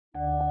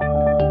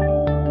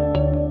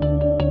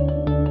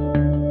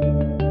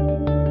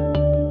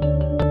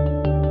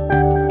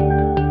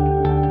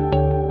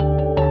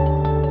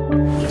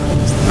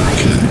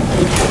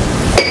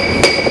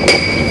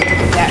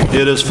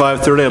It is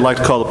 5:30. I'd like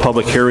to call the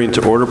public hearing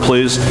to order,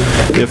 please.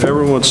 If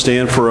everyone would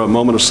stand for a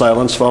moment of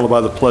silence, followed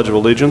by the Pledge of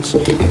Allegiance. I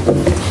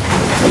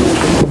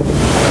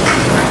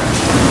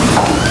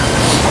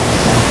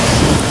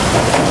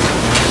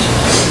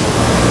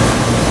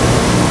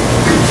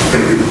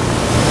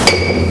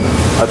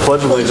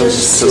pledge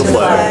allegiance to the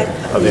flag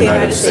of the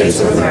United States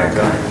of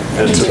America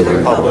and to the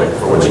republic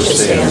for which it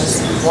stands,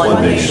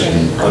 one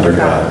nation, under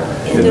God,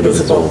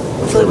 indivisible,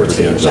 with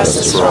liberty and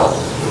justice for all.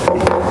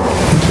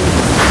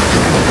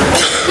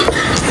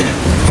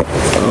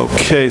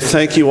 Okay,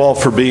 thank you all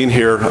for being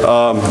here.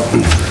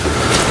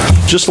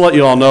 Just to let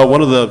you all know,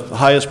 one of the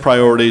highest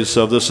priorities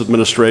of this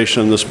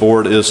administration and this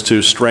board is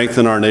to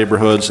strengthen our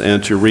neighborhoods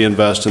and to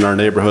reinvest in our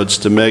neighborhoods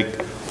to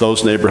make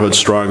those neighborhoods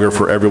stronger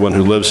for everyone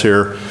who lives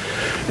here,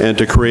 and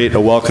to create a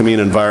welcoming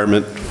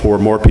environment for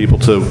more people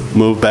to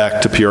move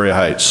back to Peoria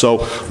Heights. So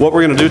what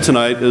we're going to do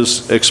tonight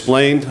is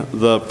explain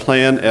the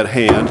plan at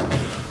hand.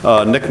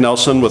 Nick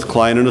Nelson with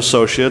Klein &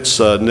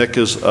 Associates. Nick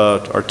is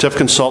our TIF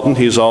consultant.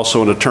 He's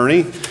also an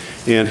attorney,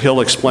 and he'll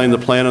explain the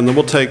plan, and then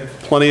we'll take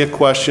plenty of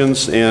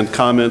questions and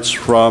comments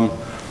from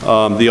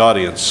the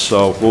audience.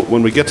 So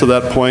when we get to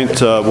that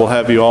point, we'll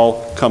have you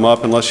all come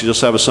up. Unless you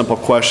just have a simple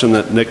question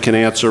that Nick can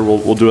answer,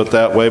 we'll do it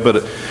that way. But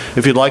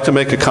if you'd like to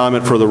make a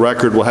comment for the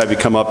record, we'll have you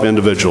come up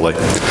individually.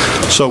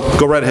 So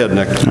go right ahead,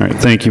 Nick. All right,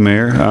 thank you,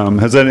 Mayor.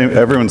 Has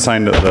everyone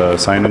signed the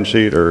sign-in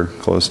sheet or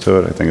close to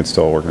it? I think it's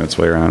still working its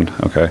way around.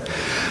 Okay.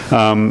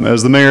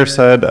 As the Mayor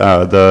said,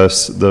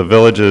 the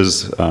village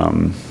is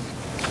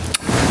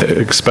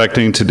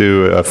expecting to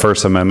do a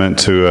First Amendment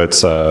to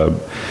its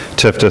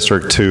TIF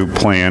District 2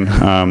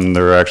 plan.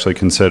 They're actually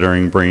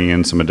considering bringing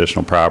in some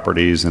additional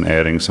properties and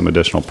adding some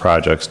additional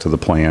projects to the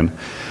plan.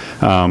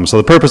 So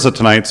the purpose of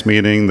tonight's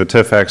meeting, the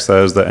TIF Act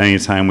says that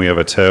anytime we have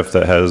a TIF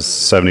that has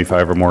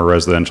 75 or more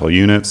residential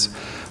units,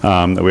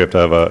 that we have to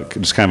have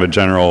just kind of a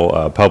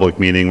general public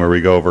meeting where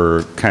we go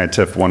over kind of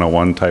TIF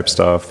 101 type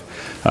stuff,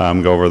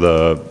 go over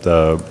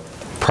the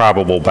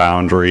probable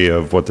boundary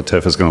of what the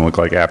TIF is going to look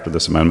like after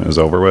this amendment is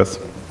over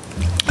with,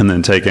 and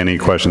then take any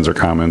questions or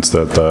comments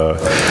that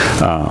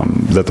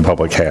the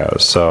public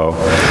has. So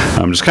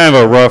just kind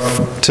of a rough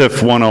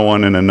TIF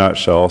 101 in a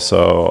nutshell.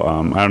 So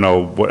I don't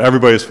know what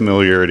everybody's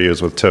familiarity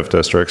is with TIF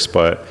districts,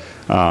 but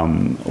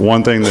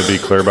one thing to be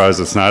clear about is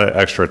it's not an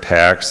extra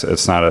tax.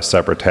 It's not a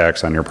separate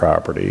tax on your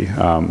property.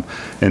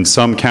 In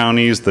some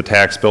counties, the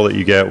tax bill that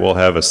you get will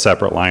have a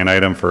separate line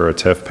item for a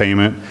TIF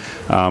payment,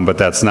 but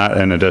that's not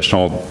an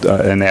additional,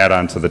 an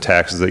add-on to the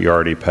taxes that you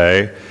already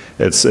pay.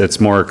 It's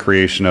more a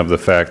creation of the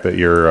fact that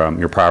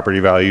your property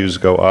values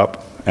go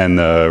up, and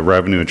the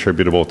revenue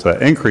attributable to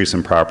that increase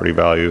in property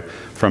value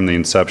from the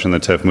inception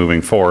of the TIF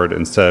moving forward,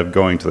 instead of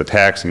going to the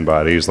taxing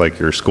bodies like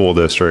your school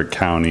district,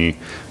 county,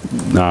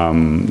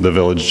 the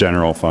village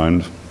general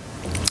fund.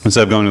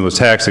 Instead of going to those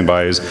taxing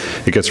bodies,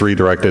 it gets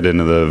redirected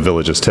into the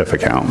village's TIF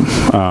account.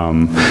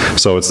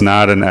 So it's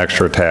not an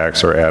extra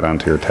tax or add-on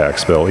to your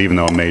tax bill, even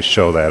though it may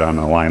show that on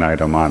a line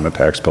item on the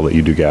tax bill that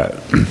you do get.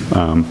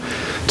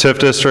 TIF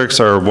districts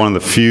are one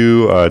of the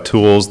few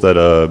tools that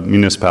a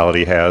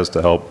municipality has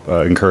to help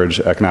encourage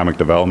economic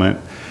development.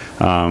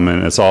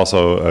 And it's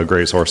also a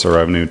great source of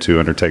revenue to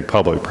undertake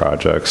public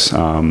projects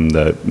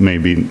that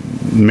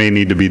may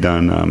need to be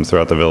done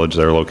throughout the village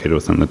that are located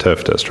within the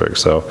TIF district.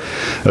 So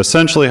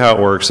essentially how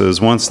it works is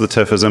once the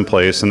TIF is in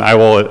place, and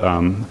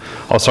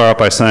I'll start out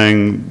by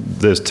saying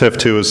this TIF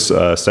 2 was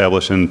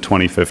established in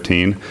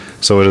 2015,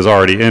 so it is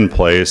already in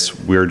place.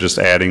 We're just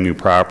adding new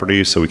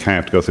properties, so we kind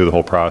of have to go through the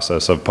whole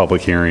process of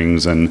public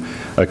hearings and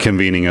a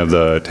convening of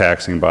the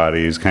taxing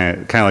bodies, kind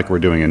of like we're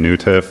doing a new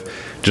TIF,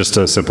 just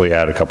to simply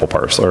add a couple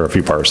parcels or a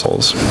few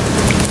parcels.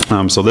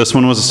 So this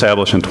one was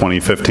established in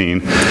 2015.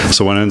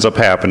 So what ends up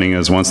happening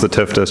is once the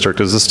TIF district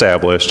is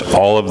established,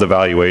 all of the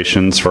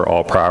valuations for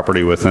all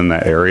property within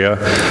that area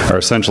are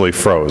essentially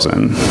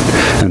frozen.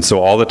 And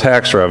so all the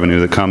tax revenue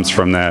that comes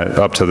from that,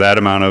 up to that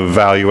amount of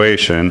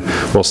valuation,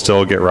 will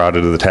still get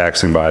routed to the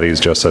taxing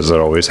bodies just as it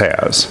always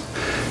has.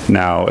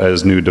 Now,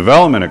 as new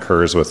development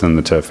occurs within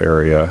the TIF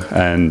area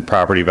and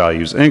property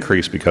values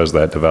increase because of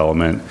that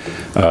development,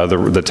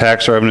 the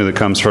tax revenue that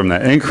comes from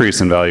that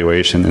increase in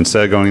valuation,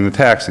 instead of going to the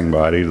taxing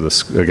body, to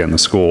the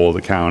school,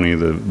 the county,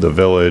 the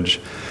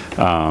village,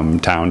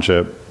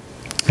 township,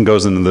 it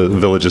goes into the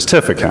village's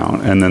TIF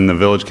account, and then the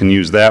village can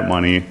use that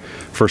money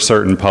for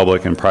certain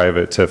public and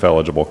private TIF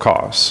eligible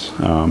costs.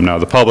 Now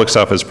the public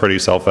stuff is pretty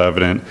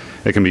self-evident.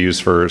 It can be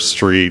used for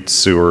streets,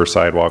 sewer,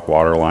 sidewalk,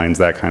 water lines,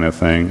 that kind of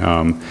thing.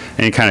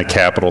 Any kind of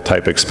capital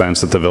type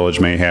expense that the village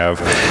may have.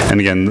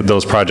 And again,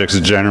 those projects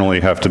generally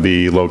have to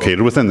be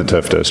located within the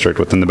TIF district,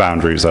 within the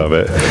boundaries of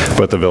it,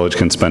 but the village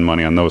can spend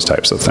money on those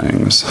types of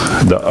things.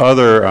 The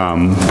other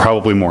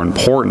probably more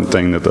important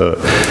thing that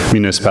the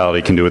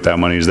municipality can do with that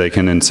money is they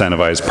can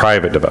incentivize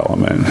private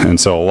development. And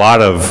so a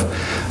lot of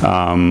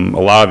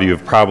you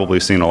have probably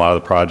seen a lot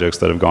of the projects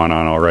that have gone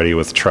on already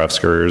with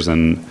Trefskers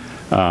and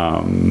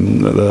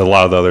a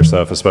lot of the other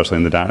stuff, especially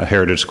in the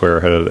Heritage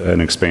Square had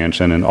an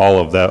expansion, and all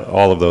of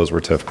those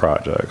were TIF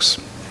projects.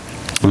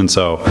 And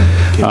so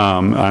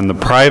on the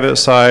private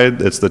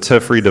side, it's the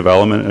TIF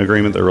redevelopment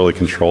agreement that really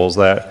controls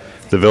that.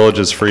 The village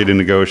is free to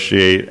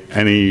negotiate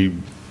any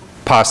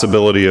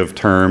possibility of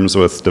terms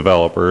with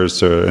developers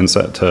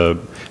to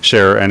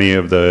share any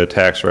of the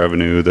tax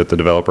revenue that the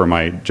developer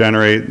might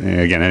generate.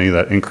 And again, any of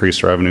that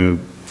increased revenue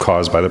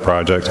caused by the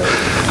project,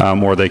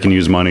 or they can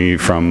use money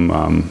from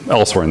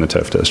elsewhere in the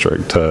TIF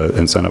district to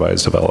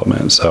incentivize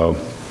development. So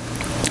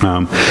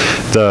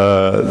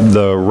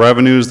the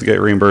revenues that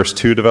get reimbursed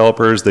to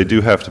developers, they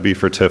do have to be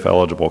for TIF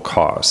eligible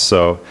costs.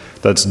 So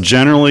that's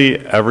generally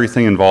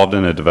everything involved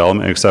in a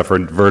development except for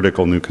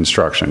vertical new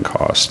construction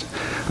cost.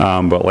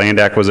 But land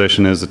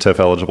acquisition is a TIF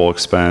eligible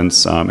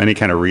expense, any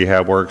kind of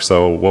rehab work.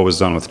 So what was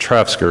done with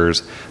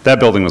Trefskers, that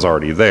building was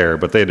already there,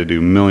 but they had to do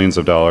millions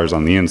of dollars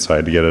on the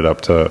inside to get it up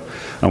to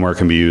where it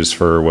can be used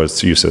for what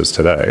its use is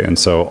today. And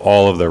so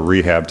all of the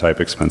rehab type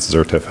expenses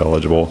are TIF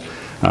eligible.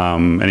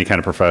 Any kind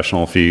of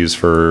professional fees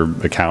for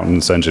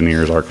accountants,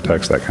 engineers,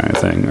 architects, that kind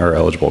of thing are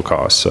eligible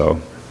costs. So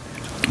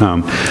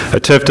a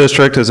TIF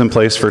district is in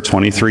place for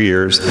 23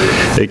 years.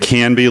 It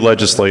can be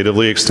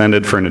legislatively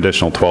extended for an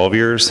additional 12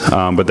 years,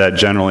 but that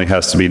generally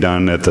has to be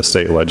done at the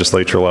state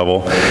legislature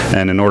level.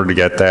 And in order to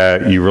get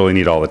that, you really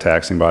need all the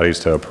taxing bodies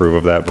to approve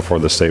of that before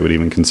the state would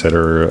even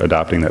consider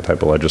adopting that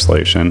type of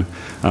legislation.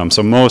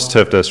 So most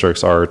TIF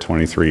districts are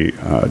 23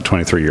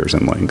 years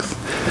in length.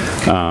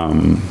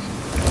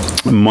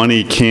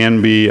 Money can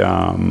be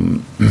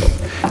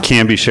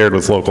shared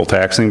with local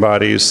taxing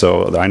bodies.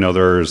 So I know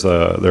there's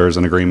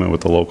an agreement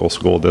with the local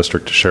school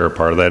district to share a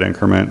part of that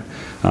increment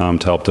to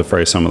help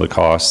defray some of the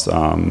costs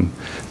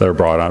that are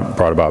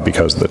brought about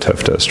because of the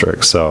TIF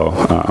district. So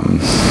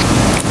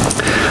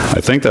I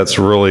think that's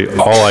really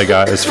all I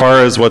got as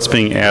far as what's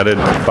being added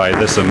by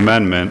this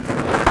amendment.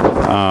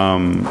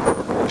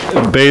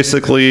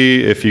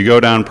 Basically, if you go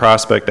down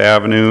Prospect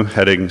Avenue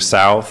heading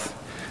south,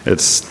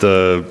 it's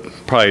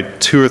probably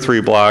 2 or 3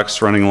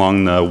 blocks running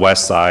along the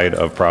west side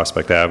of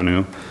Prospect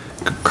Avenue,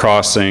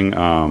 crossing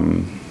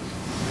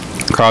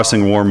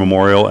War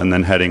Memorial and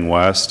then heading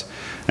west.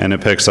 And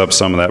it picks up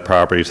some of that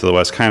property to the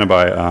west, kind of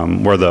by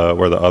where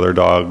the other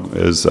dog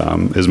is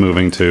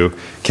moving to,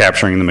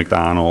 capturing the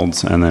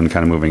McDonald's, and then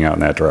kind of moving out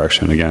in that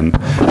direction again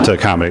to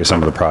accommodate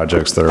some of the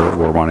projects that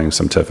we're wanting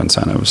some TIF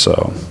incentives.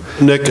 So,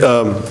 Nick,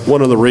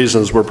 one of the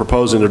reasons we're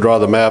proposing to draw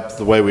the map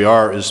the way we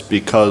are is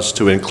because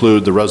to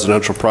include the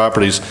residential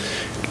properties,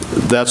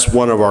 that's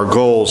one of our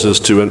goals, is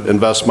to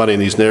invest money in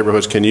these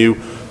neighborhoods. Can you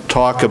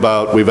talk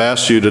about, we've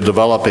asked you to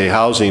develop a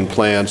housing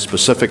plan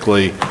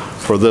specifically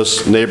for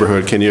this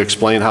neighborhood. Can you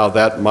explain how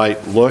that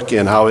might look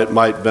and how it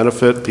might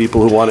benefit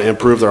people who want to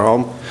improve their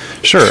home?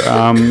 Sure.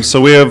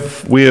 So we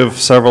have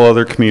several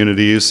other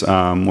communities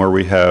where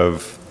we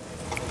have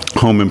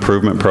home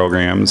improvement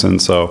programs,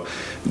 and so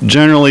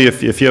generally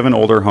if you have an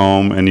older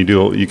home and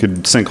you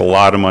could sink a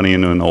lot of money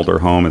into an older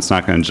home, it's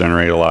not going to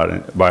generate a lot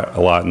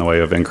in the way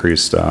of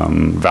increased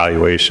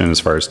valuation as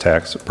far as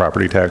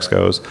property tax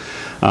goes.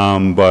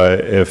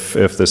 But if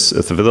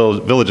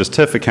the village's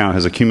TIF account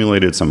has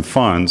accumulated some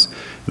funds,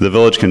 the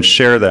village can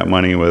share that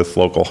money with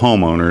local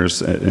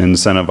homeowners,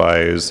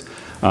 incentivize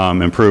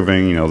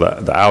improving,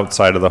 the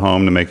outside of the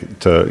home to make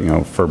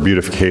it for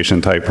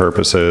beautification type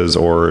purposes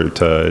or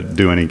to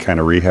do any kind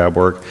of rehab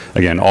work.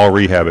 Again, all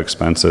rehab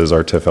expenses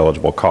are TIF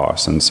eligible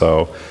costs, and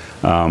so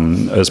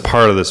as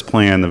part of this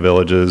plan, the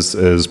village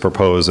is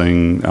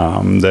proposing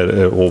that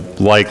it will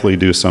likely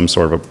do some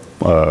sort of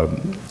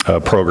a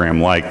program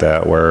like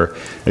that, where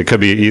it could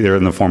be either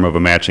in the form of a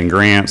matching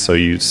grant, so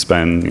you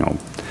spend,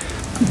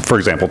 for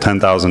example,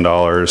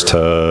 $10,000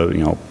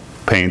 to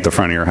paint the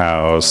front of your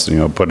house,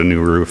 put a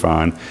new roof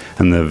on,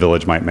 and the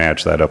village might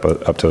match that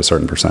up to a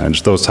certain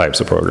percentage, those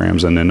types of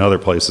programs. And in other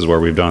places where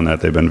we've done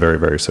that, they've been very,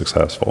 very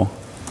successful.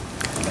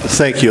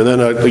 Thank you.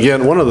 And then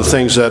again, one of the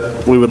things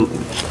that we would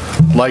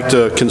like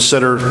to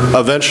consider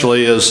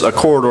eventually is a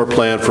corridor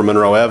plan for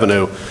Monroe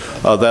Avenue.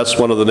 That's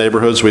one of the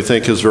neighborhoods we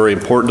think is very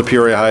important to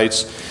Peoria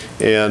Heights.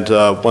 And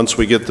once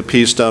we get the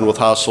piece done with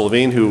Haas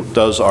Levine, who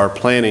does our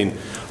planning,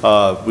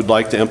 we'd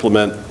like to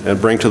implement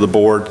and bring to the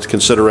board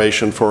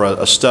consideration for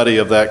a study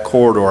of that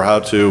corridor, how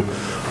to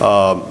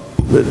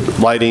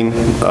lighting,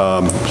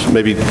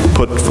 maybe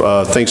put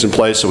things in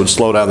place that would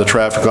slow down the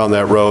traffic on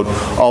that road,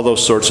 all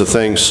those sorts of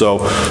things. So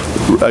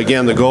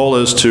again, the goal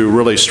is to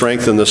really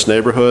strengthen this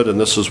neighborhood, and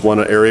this is one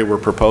area we're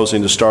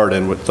proposing to start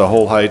in. With the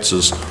whole Heights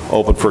is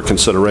open for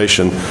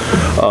consideration.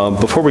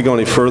 Before we go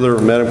any further,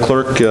 Madam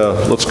Clerk,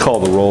 let's call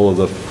the roll of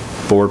the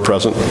board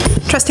present.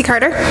 Trustee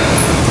Carter?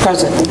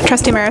 Present.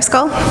 Trustee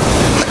Mariscal?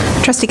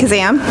 Trustee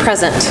Kazam?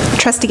 Present.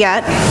 Trustee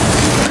Gatt?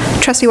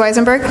 Trustee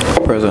Weisenberg?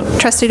 Present.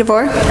 Trustee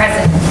DeVore?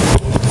 Present.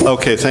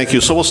 Okay, thank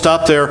you. So we'll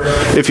stop there.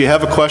 If you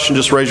have a question,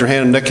 just raise your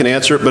hand and Nick can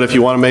answer it. But if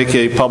you want to make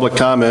a public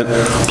comment,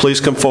 please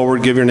come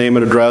forward, give your name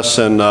and address,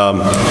 and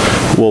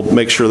we'll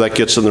make sure that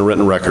gets in the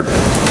written record.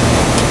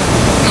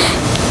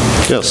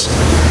 Yes.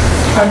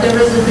 Are the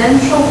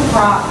residential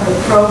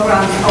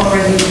programs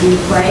already in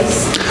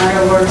place? In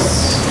other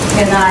words,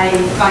 can I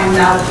find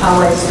out how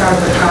I start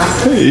the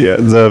process? Yeah,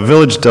 the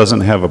village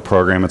doesn't have a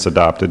program it's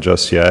adopted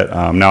just yet.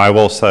 Now, I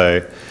will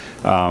say,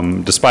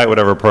 despite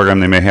whatever program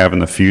they may have in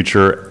the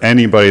future,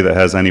 anybody that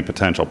has any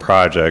potential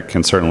project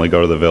can certainly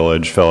go to the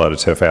village, fill out a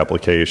TIF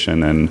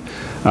application,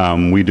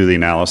 and we do the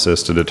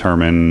analysis to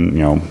determine,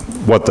 you know,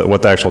 what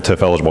the actual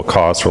TIF eligible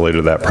costs related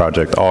to that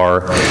project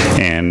are,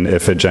 and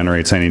if it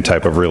generates any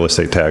type of real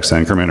estate tax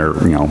increment or,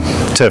 you know,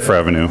 TIF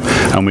revenue,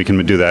 and we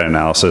can do that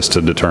analysis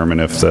to determine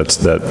if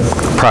that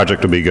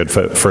project would be good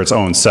for its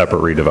own separate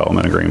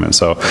redevelopment agreement.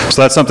 So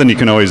that's something you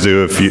can always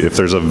do if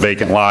there's a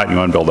vacant lot and you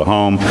want to build a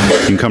home,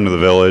 you can come to the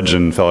village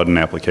and fill out an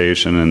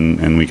application,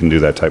 and we can do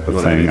that type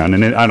of thing on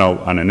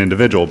an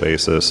individual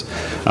basis.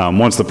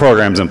 Once the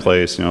program's in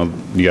place, you know,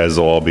 you guys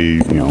will all be,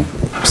 you know,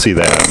 see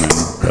that, and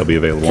then they'll be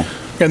available.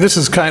 And this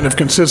is kind of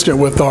consistent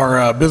with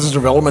our business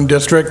development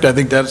district. I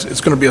think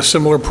it's going to be a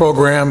similar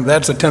program.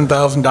 That's a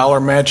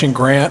 $10,000 matching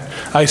grant.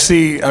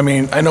 I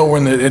mean, I know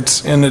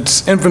it's in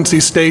its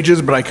infancy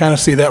stages, but I kind of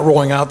see that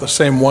rolling out the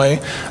same way.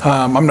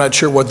 I'm not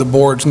sure what the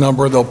board's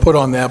number they'll put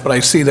on that, but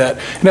I see that.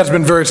 And that's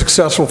been very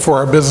successful for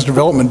our business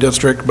development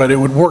district, but it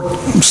would work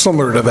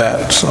similar to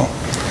that, so.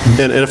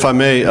 And if I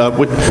may, you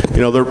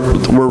know,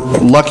 we're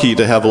lucky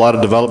to have a lot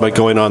of development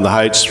going on in the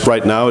Heights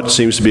right now. It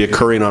seems to be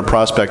occurring on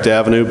Prospect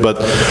Avenue,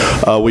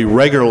 but we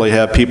regularly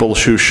have people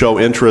who show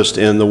interest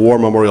in the War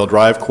Memorial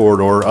Drive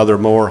corridor, other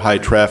more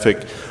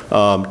high-traffic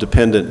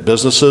dependent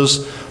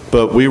businesses.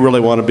 But we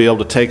really want to be able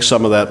to take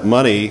some of that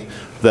money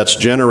that's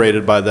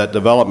generated by that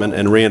development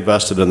and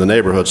reinvest it in the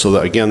neighborhood. So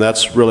that, again,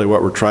 that's really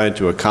what we're trying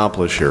to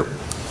accomplish here.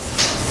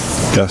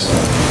 Yes.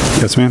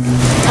 Yes, ma'am.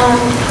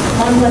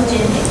 One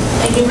question.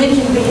 You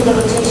mentioned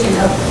rehabilitation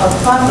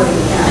of property,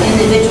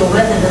 individual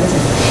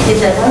residences.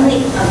 Is that only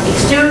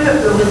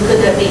exterior, or could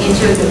that be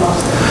interior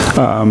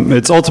also?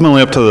 It's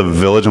ultimately up to the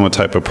village and what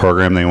type of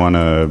program they want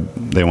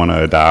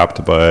to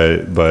adopt.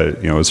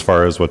 But you know, as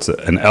far as what's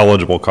an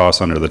eligible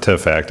cost under the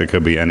TIF Act, it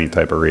could be any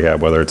type of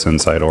rehab, whether it's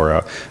inside or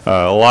out.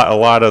 A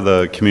lot of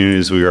the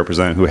communities we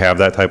represent who have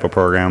that type of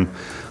program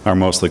are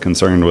mostly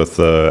concerned with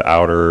the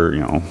outer,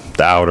 you know,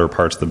 the outer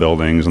parts of the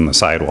buildings and the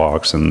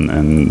sidewalks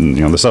and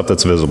you know, the stuff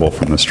that's visible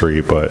from the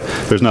street. But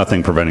there's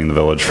nothing preventing the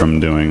village from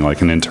doing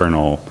like an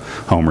internal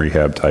home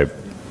rehab type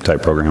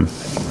program.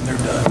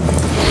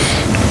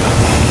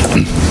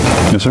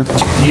 Yes, sir.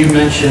 You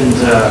mentioned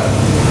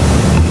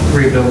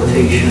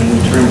rehabilitation in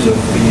terms of,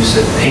 you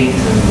said paint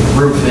and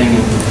roofing.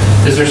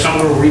 And is there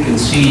somewhere where we can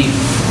see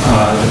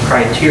the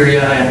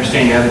criteria? I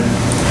understand you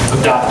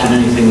haven't adopted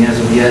anything as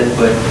of yet,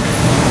 but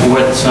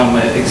what some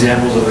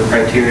examples of the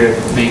criteria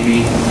may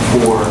be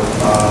for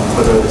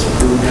whether it's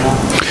approved or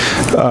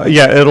not?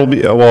 Yeah,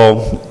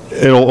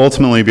 it'll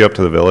ultimately be up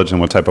to the village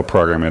and what type of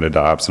program it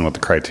adopts and what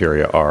the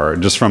criteria are.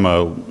 Just from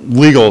a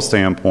legal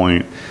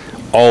standpoint,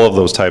 all of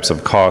those types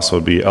of costs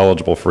would be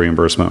eligible for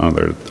reimbursement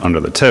under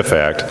the TIF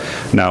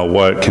Act. Now,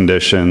 what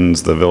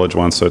conditions the village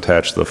wants to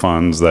attach to the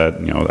funds, that,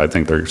 you know, I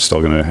think they're still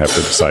going to have to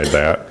decide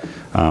that.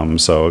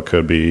 So it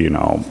could be, you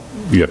know,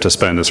 you have to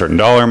spend a certain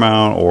dollar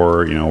amount,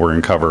 or, you know, we're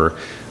going to cover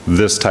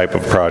this type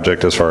of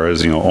project as far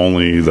as, you know,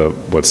 only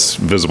what's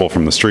visible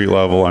from the street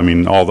level. I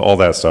mean, all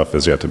that stuff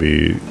is yet to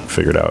be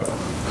figured out.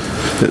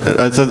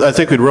 I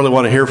think we'd really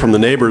want to hear from the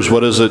neighbors.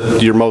 What is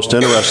it you're most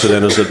interested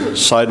in? Is it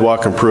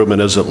sidewalk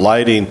improvement? Is it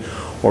lighting?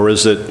 Or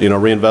is it, you know,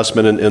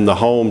 reinvestment in the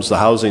homes, the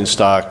housing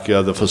stock,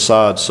 the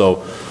facade?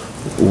 So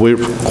we're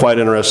quite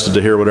interested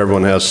to hear what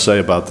everyone has to say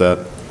about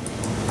that.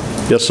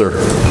 Yes, sir.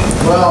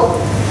 Well,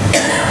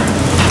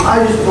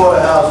 I just bought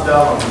a house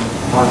down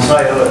on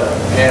Scioto,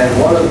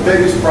 and one of the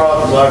biggest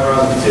problems I've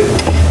run into,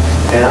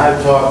 and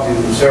I've talked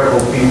to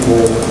several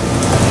people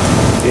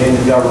in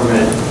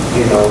government,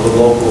 you know, the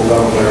local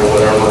government or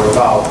whatever,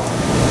 about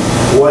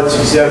what's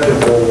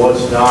acceptable,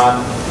 what's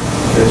not,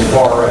 as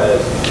far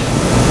as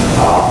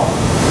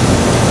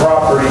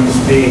properties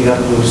being up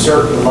to a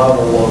certain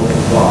level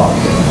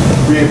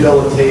of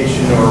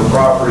rehabilitation, or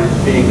properties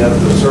being up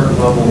to a certain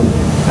level.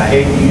 I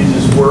hate to use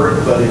this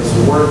word, but it's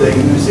the word they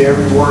use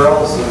everywhere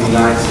else in the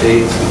United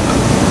States,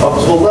 up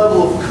to a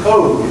level of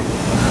code,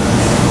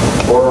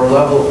 or a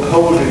level of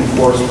code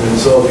enforcement.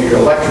 So your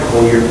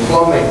electrical, your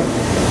plumbing,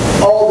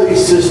 all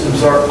these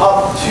systems are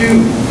up to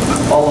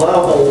a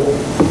level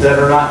that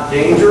are not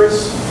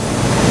dangerous,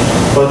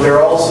 but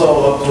they're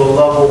also up to a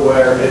level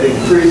where it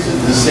increases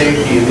the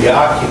safety of the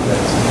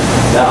occupants.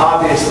 Now,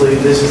 obviously,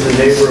 this is a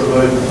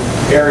neighborhood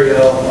area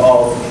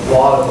of a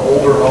lot of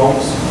older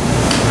homes.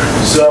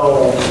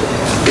 So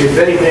if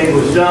anything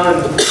was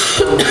done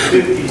from the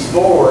 50s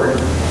forward,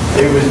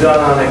 it was done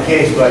on a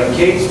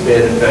case-by-case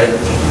benefit.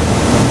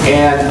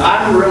 And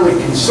I'm really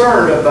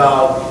concerned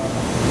about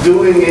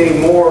doing any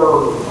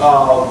more,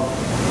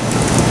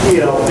 you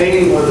know,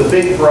 painting with a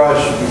big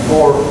brush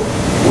before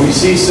we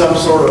see some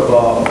sort of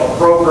a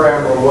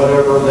program or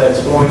whatever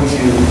that's going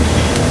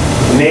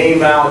to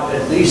name out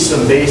at least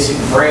some basic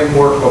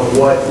framework of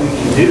what we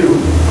can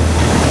do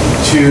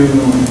to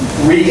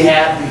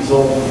rehab these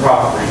old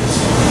properties,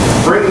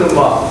 bring them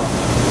up,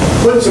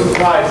 put some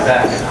pride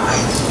back in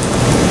Heights.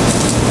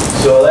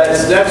 So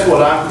that's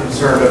what I'm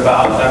concerned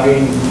about. I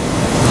mean,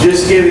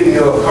 just giving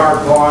you a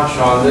carte blanche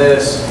on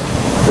this,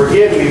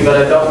 forgive me,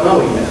 but I don't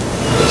know yet.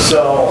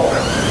 So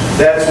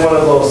that's one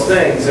of those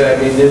things. I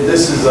mean,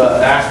 this is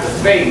an act of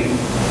faith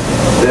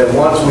that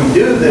once we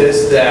do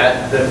this,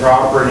 that the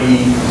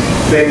property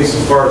things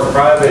as far as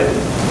private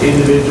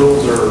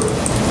individuals or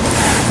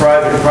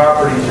private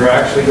properties are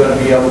actually going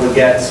to be able to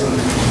get some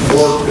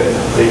work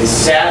that they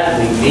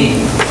sadly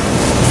need,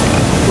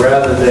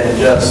 rather than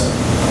just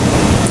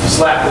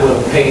slap a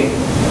little paint,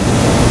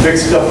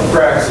 fix a couple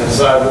cracks in the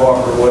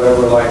sidewalk or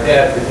whatever like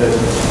that, because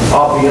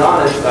I'll be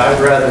honest, I'd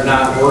rather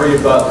not worry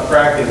about the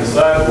crack in the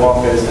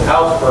sidewalk as the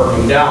house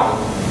burning down,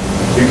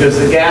 because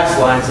the gas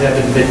lines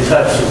haven't been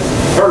touched in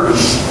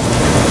 30s.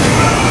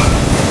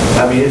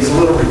 I mean, it's a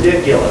little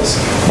ridiculous.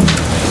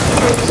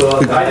 So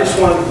I just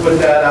wanted to put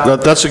that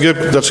out. That's a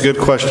good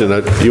question.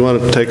 You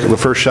want to take the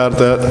first shot at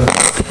that?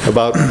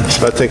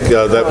 I think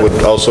that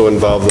would also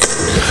involve the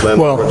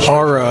landlord registration.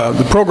 Well,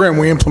 the program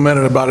we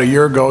implemented about a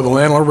year ago, the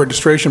landlord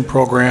registration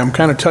program,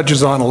 kind of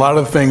touches on a lot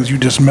of the things you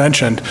just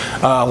mentioned,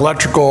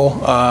 electrical,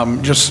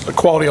 just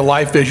quality of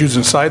life issues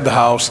inside the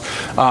house.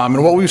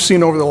 And what we've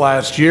seen over the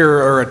last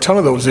year are a ton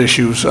of those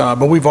issues,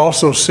 but we've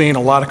also seen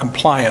a lot of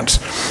compliance.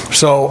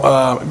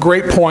 So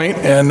great point,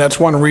 and that's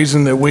one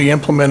reason that we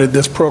implemented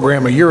this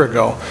program a year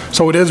ago.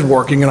 So it is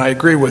working, and I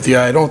agree with you.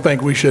 I don't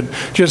think we should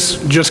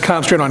just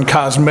concentrate on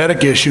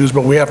cosmetic issues,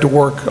 but we have to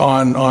work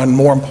on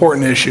more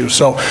important issues.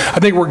 So I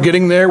think we're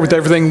getting there with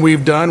everything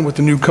we've done with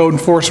the new code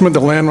enforcement, the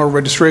landlord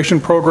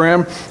registration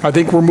program. I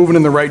think we're moving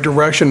in the right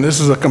direction. This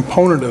is a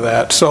component of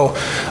that. So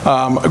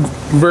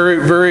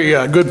very,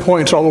 very good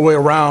points all the way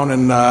around,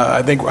 and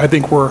I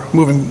think we're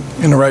moving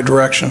in the right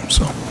direction.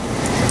 So.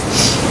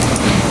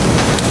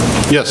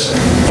 Yes.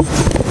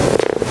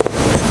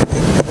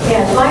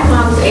 Yeah, my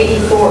mom's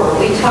 84. Are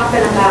we talking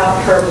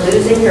about her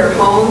losing her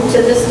home to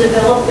this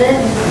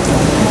development?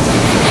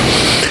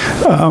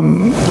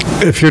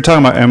 If you're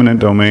talking about eminent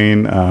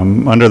domain,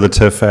 under the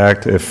TIF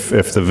Act,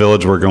 if the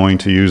village were going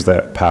to use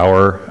that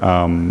power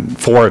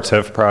for a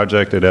TIF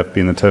project, it'd have to be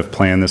in the TIF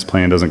plan. This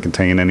plan doesn't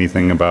contain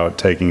anything about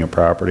taking a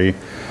property.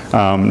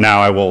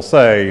 Now, I will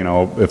say, you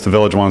know, if the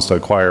village wants to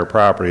acquire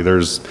property,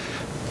 there's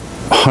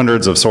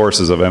hundreds of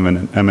sources of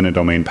eminent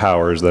domain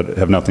powers that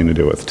have nothing to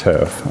do with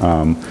TIF.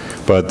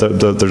 But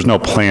there's no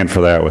plan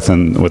for that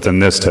within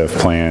this TIF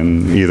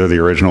plan, either the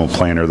original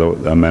plan or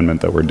the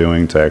amendment that we're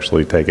doing to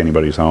actually take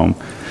anybody's home.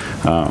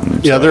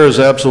 Yeah, there is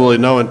absolutely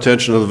no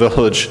intention of the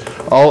village.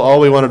 All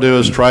we want to do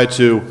is try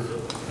to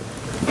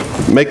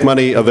make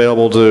money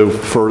available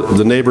for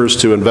the neighbors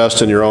to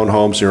invest in your own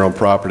homes, your own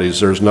properties.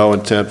 There's no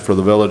intent for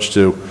the village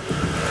to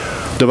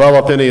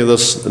develop any of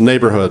this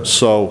neighborhood.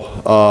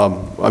 So,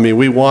 I mean,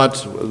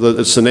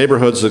 it's the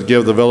neighborhoods that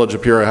give the village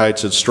of Peoria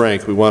Heights its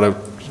strength. We want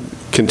to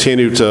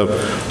continue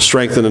to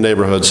strengthen the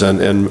neighborhoods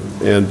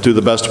and do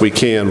the best we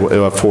can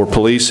for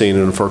policing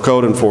and for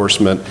code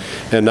enforcement,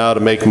 and now to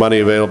make money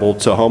available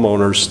to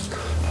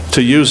homeowners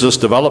to use this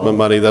development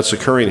money that's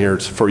occurring here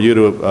for you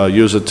to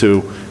use it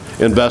to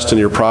invest in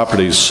your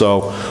properties.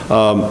 So,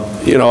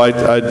 you know,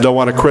 I don't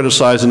want to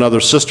criticize another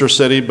sister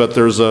city, but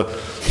there's a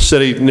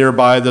city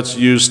nearby that's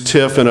used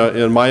TIF,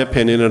 in my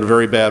opinion, in a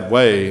very bad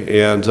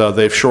way. And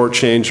they've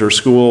shortchanged their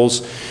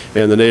schools,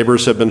 and the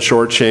neighbors have been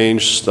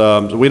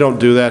shortchanged. We don't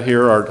do that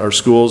here. Our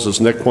schools, as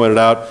Nick pointed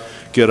out,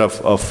 get a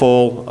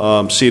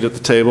full seat at the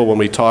table when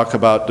we talk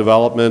about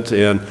development,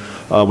 and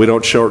we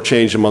don't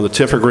shortchange them on the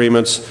TIF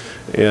agreements.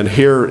 And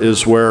here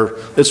is where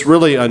it's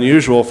really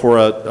unusual for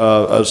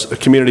a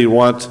community to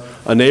want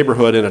a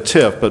neighborhood in a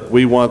TIF, but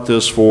we want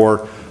this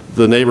for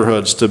the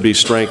neighborhoods to be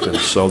strengthened.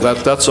 So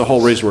that's the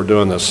whole reason we're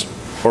doing this,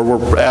 or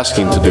we're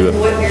asking to do it.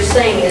 What you're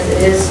saying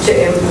is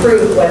to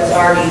improve what's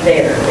already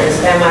there.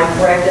 Am I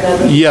correct in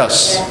understanding?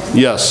 Yes,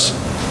 yes.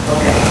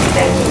 Okay,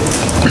 thank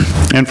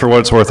you. And for what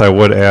it's worth, I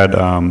would add,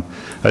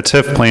 a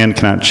TIF plan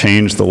cannot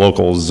change the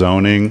local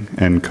zoning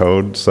and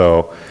code.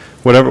 So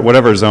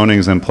whatever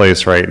zoning's in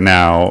place right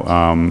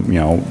now, you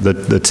know,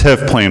 the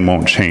TIF plan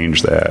won't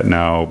change that.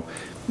 Now,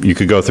 you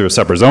could go through a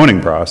separate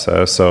zoning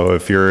process. So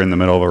if you're in the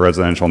middle of a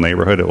residential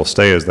neighborhood, it will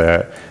stay as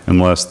that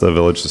unless the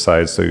village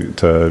decides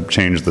to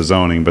change the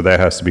zoning. But that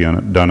has to be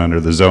done under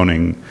the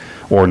zoning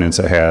ordinance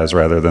it has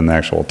rather than the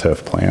actual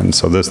TIF plan.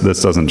 So this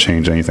doesn't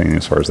change anything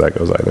as far as that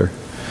goes either.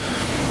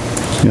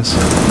 Yes?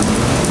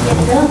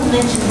 It does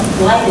mention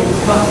blighted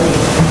property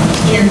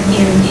in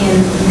the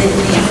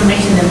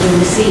information that we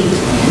received.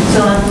 So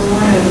I was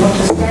wondering what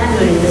the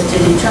standard is to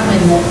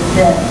determine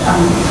that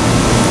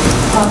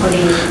property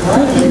is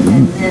blighted,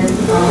 and then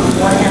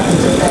what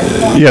happens at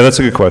that point? Yeah, that's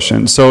a good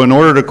question. So in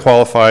order to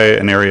qualify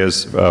an area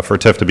for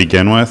TIF to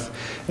begin with,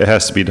 it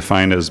has to be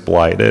defined as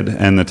blighted.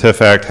 And the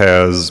TIF Act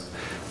has,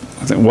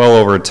 I think, well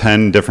over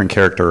 10 different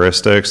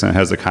characteristics, and it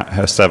has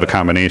to have a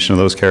combination of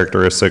those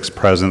characteristics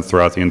present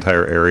throughout the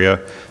entire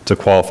area to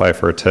qualify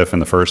for a TIF in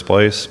the first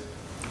place.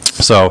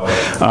 So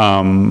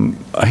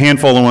a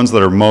handful of the ones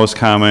that are most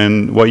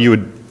common, what you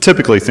would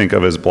typically think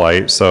of as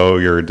blight, so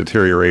your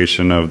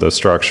deterioration of the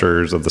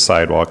structures, of the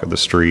sidewalk, of the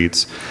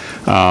streets.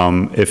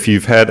 If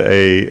you've had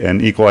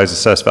an equalized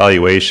assessed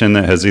valuation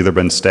that has either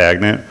been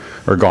stagnant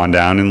or gone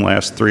down in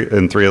three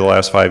of the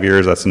last 5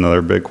 years, that's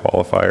another big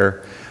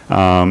qualifier.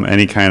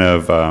 Any kind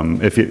of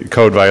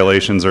code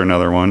violations are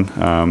another one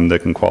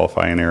that can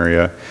qualify an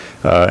area.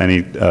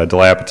 Any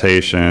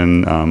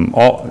dilapidation,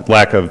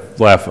 lack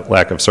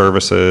of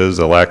services,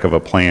 a lack of a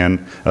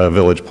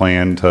village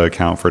plan to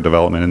account for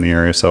development in the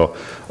area. So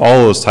all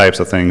those types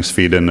of things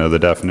feed into the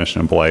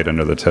definition of blight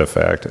under the TIF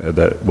Act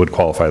that would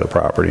qualify the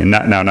property. And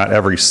not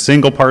every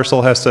single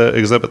parcel has to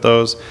exhibit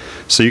those.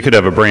 So you could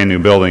have a brand new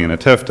building in a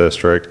TIF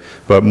district,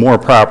 but more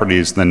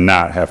properties than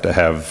not have to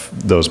have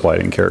those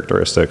blighting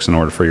characteristics in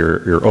order for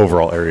your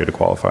overall area to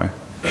qualify.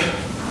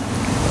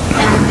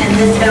 And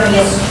this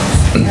area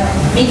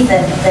meet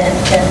that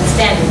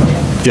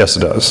standard? Yes, it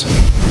does.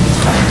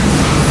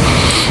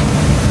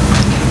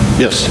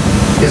 Yes.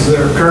 Is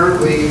there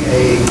currently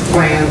a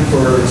plan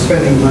for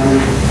spending money?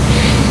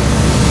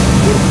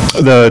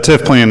 The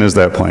TIF plan is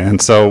that plan.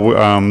 So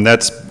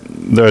that's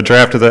the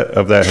draft of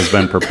that has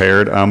been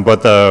prepared.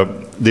 But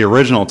the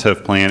original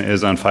TIF plan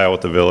is on file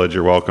with the village.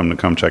 You're welcome to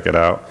come check it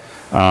out.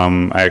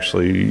 And that's for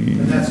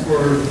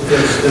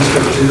this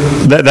district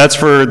too? That's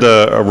for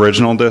the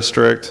original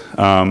district.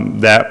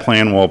 That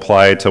plan will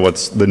apply to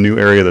what's the new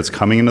area that's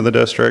coming into the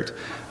district.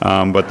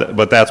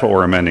 But that's what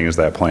we're amending is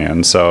that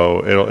plan.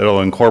 So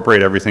it'll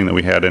incorporate everything that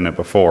we had in it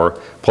before,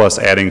 plus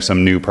adding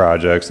some new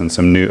projects and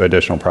some new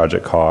additional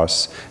project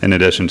costs in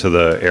addition to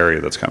the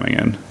area that's coming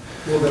in.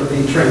 Will there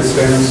be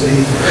transparency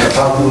of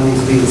how the money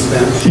is being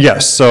spent?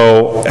 Yes.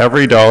 So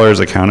every dollar is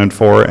accounted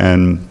for,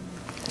 and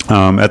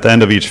at the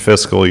end of each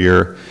fiscal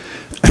year,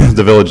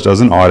 the village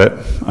does an audit.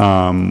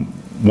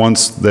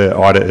 Once the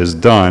audit is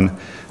done,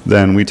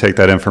 then we take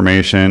that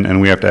information and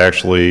we have to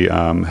actually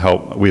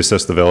we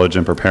assist the village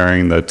in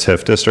preparing the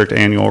TIF district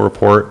annual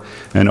report,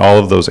 and all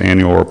of those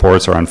annual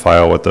reports are on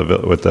file with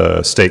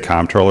the state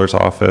comptroller's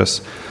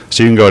office.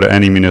 So you can go to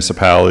any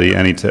municipality,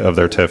 any of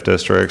their TIF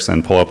districts,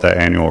 and pull up that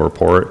annual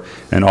report,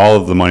 and all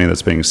of the money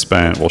that's being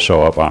spent will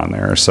show up on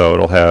there. So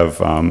it'll have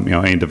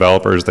any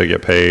developers that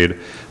get paid,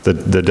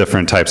 the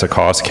different types of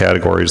cost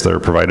categories that are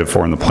provided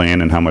for in the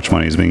plan, and how much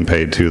money is being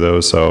paid to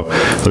those. So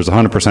there's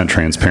 100%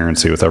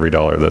 transparency with every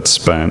dollar that's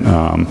spent.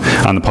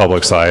 On the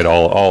public side,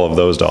 all of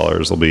those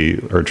dollars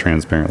are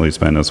transparently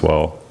spent as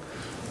well.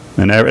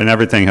 And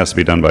everything has to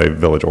be done by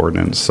village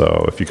ordinance.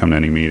 So if you come to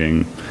any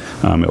meeting,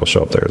 it'll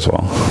show up there as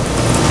well.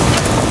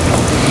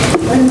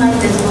 When might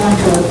this go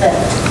into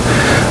effect?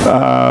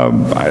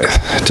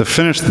 To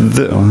finish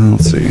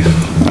let's see.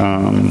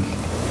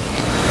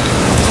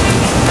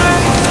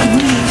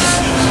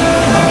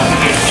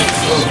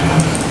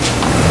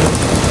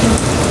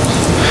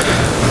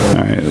 All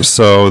right,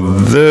 so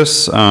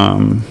this,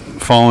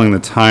 following the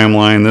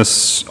timeline,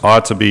 this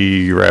ought to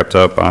be wrapped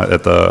up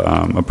at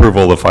the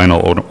approval of the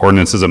final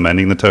ordinances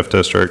amending the TIF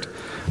district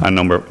on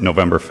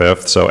November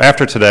 5th. So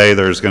after today,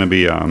 there's going to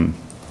be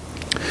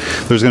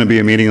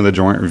a meeting of the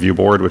Joint Review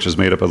Board, which is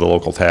made up of the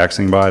local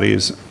taxing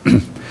bodies.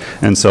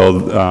 And so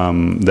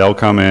they'll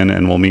come in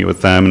and we'll meet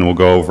with them and we'll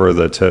go over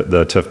the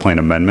TIF plan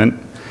amendment.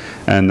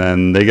 And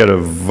then they get a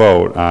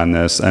vote on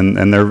this, and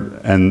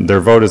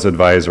their vote is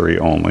advisory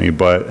only,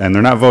 and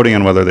they're not voting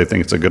on whether they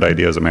think it's a good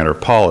idea as a matter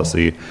of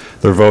policy.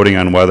 They're voting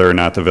on whether or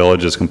not the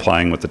village is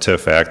complying with the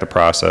TIF Act, the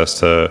process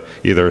to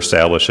either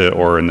establish it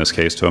or, in this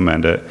case, to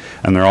amend it.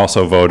 And they're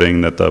also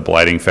voting that the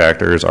blighting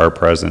factors are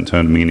present to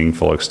a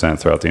meaningful extent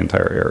throughout the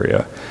entire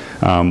area.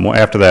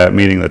 After that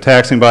meeting of the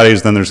taxing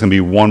bodies, then there's going to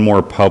be one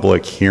more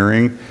public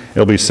hearing.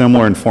 It'll be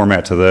similar in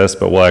format to this,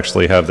 but we'll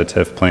actually have the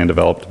TIF plan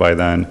developed by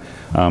then.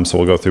 So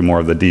we'll go through more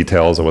of the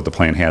details of what the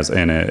plan has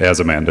in it as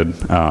amended,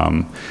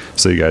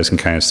 so you guys can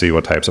kind of see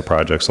what types of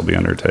projects will be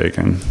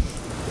undertaken.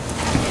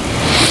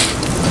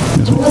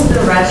 What was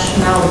the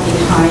rationale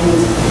behind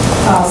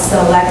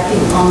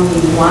selecting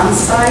only one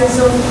size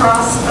of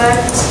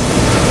prospect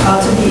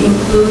to be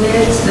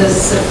included? This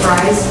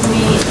surprised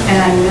me, and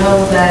I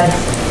know that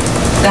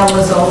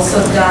was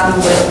also done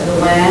with the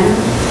land.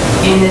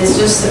 And it's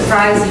just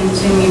surprising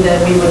to me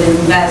that we would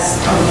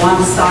invest on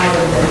one side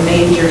of the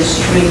major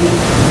street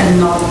and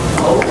not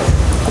both.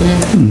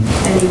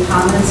 Any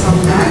comments on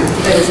that?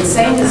 Because the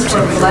same is for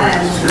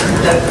Glen,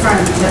 the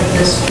current TIF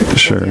district.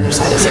 Sure.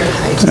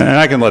 And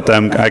I can let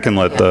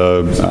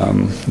the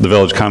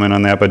village comment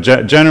on that, but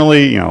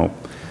generally,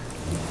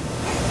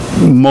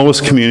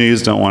 most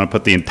communities don't want to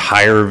put the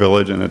entire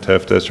village in a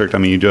TIF district. I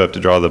mean, you do have to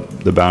draw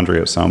the boundary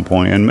at some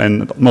point,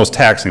 and most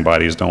taxing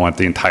bodies don't want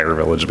the entire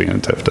village to be in a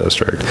TIF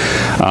district.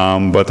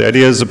 But the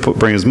idea is to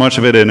bring as much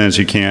of it in as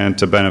you can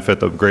to benefit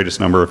the greatest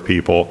number of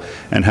people,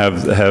 and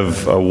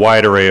have a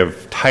wide array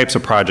of types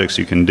of projects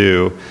you can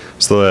do,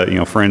 so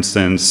that, for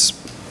instance,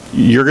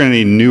 you're going to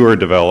need newer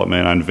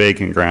development on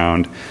vacant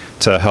ground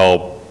to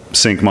help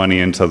sink money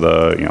into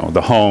the,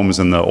 the homes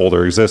and the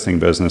older existing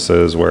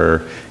businesses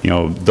where,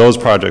 those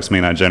projects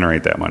may not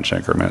generate that much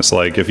increments.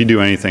 Like if you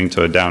do anything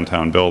to a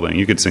downtown building,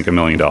 you could sink $1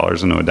 million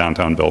into a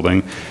downtown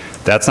building.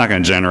 That's not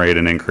going to generate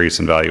an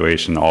increase in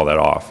valuation all that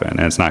often,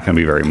 and it's not going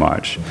to be very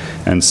much.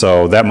 And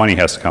so that money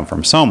has to come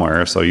from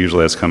somewhere. So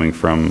usually it's coming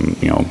from,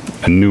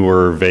 a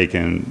newer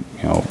vacant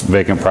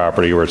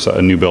property where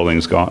a new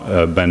building's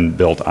been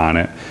built on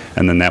it,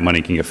 and then that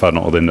money can get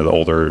funneled into the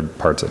older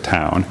parts of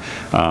town.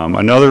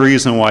 Another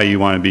reason why you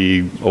want to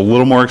be a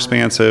little more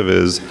expansive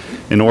is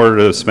in order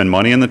to spend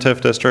money in the TIF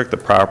district, the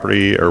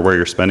property or where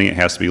you're spending it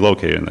has to be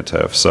located in the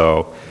TIF.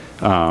 So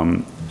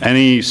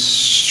any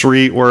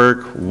street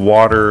work,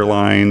 water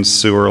lines,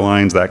 sewer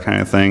lines, that kind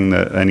of thing,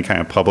 that any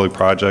kind of public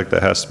project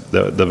that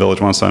the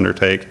village wants to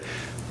undertake,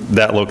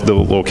 the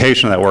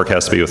location of that work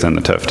has to be within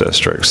the TIF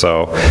district.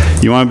 So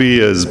you want to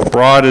be as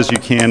broad as you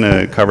can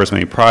to cover as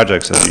many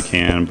projects as you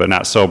can, but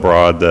not so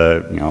broad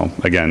that,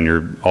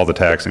 again, all the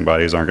taxing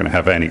bodies aren't going to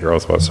have any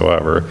growth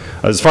whatsoever.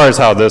 As far as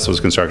how this was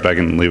constructed, I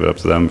can leave it up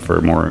to them for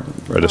more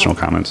additional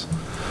comments.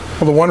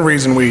 Well, the one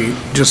reason we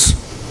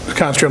just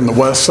concentrate on the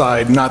west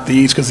side, not the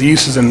east, because the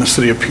east is in the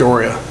city of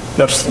Peoria.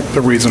 That's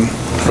the reason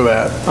for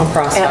that. On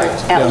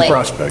Prospect. At Lake.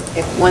 Prospect.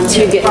 Once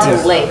you get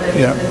to Lake.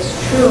 Yeah. That's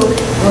true.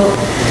 Well,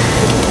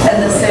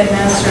 and the same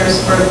answer is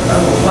for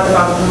what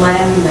about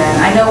land then?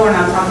 I know we're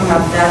not talking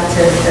about that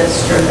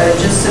district, but it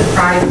just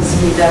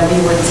surprises me that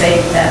we would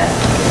take that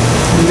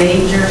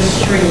major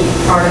street,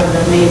 part of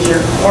the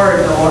major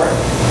corridor,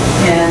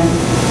 and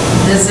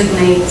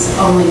designates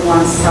only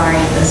one side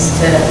as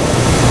TIF.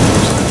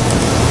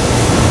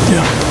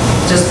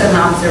 Just an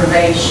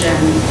observation,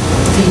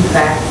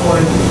 feedback for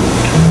you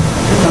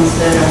to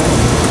consider.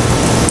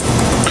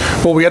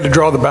 Well, we had to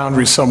draw the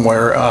boundaries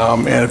somewhere,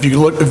 and if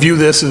you view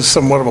this as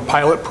somewhat of a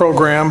pilot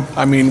program,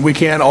 I mean, we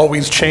can't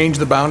always change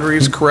the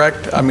boundaries,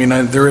 correct? I mean,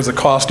 there is a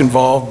cost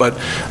involved, but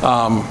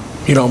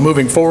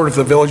moving forward, if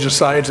the village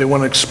decides they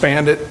want to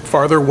expand it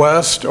farther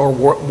west or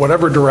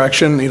whatever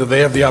direction, they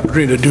have the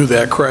opportunity to do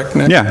that, correct,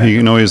 Nick? Yeah, you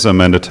can always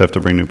amend a TIF to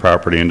bring new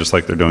property in, just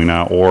like they're doing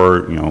now,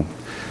 or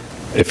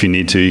if you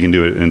need to, you can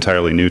do an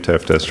entirely new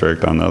TIF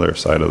district on the other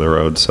side of the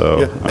road.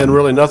 So, yeah, and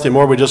really nothing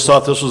more. We just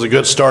thought this was a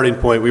good starting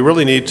point. We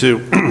really need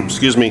to,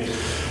 excuse me,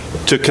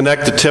 to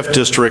connect the TIF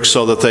districts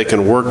so that they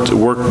can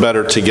work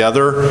better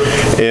together.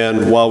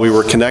 And while we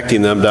were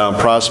connecting them down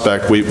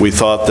Prospect, we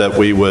thought that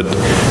we would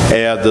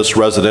add this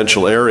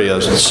residential area.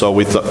 So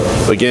we thought,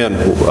 again,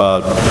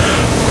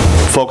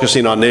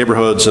 focusing on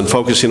neighborhoods and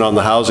focusing on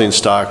the housing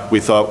stock, we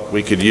thought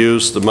we could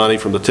use the money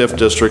from the TIF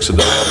districts and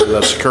development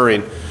that's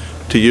occurring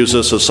to use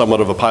this as somewhat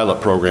of a pilot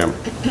program.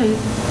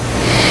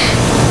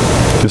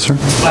 Yes, sir.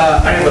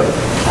 I have a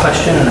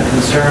question and a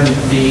concern.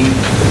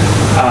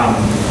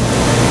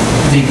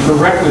 The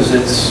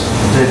prerequisites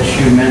that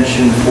you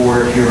mentioned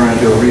for if you're going to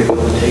do a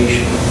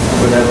rehabilitation,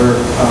 whatever,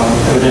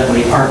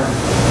 evidently aren't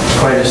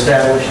quite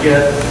established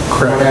yet.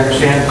 Correct. What I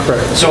understand.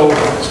 Correct. So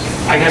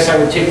I guess I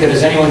would take that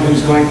as anyone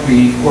who's going to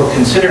be or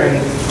considering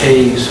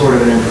a sort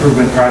of an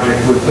improvement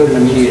project would put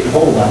an immediate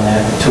hold on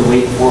that to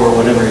wait for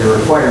whatever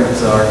your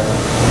requirements are.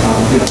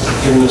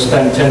 If you're going to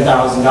spend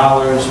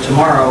 $10,000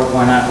 tomorrow,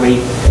 why not wait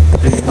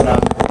to put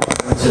out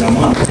once in a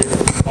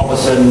month? All of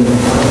a sudden,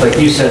 like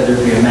you said,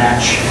 there'd be a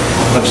match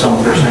of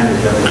some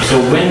percentage of it.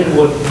 So when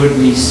would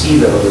we see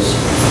those?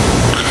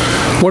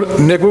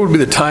 Nick, what would be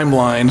the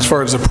timeline as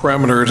far as the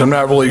parameters? I'm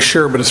not really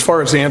sure, but as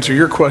far as to answer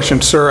your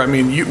question, sir, I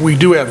mean, we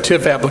do have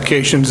TIF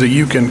applications that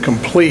you can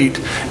complete.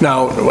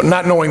 Now,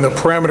 not knowing the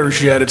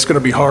parameters yet, it's going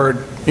to be hard,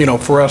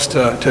 for us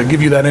to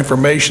give you that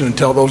information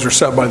until those are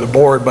set by the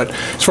board. But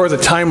as far as the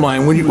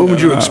timeline, what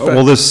would you expect?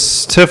 Well,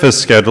 this TIF is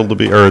scheduled to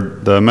be, or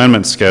the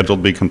amendment's scheduled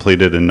to be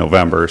completed in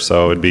November,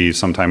 so it'd be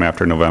sometime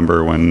after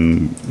November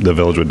when the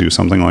village would do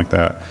something like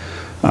that.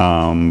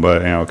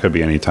 But it could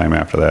be any time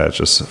after that. It's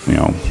just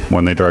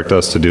when they direct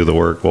us to do the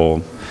work,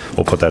 we'll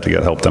put that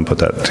together, help them put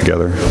that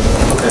together.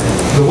 Okay.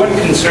 The one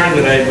concern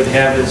that I would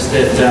have is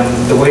that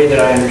the way that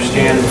I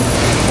understand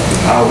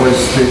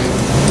was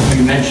that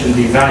you mentioned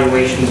the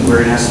evaluations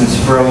were in essence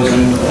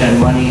frozen and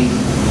money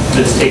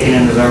that's taken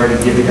in is already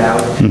divvied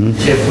out. Mm-hmm.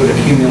 TIF would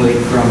accumulate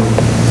from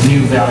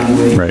new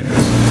valuations. Right.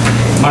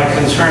 My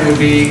concern would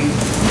be,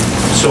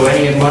 so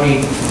any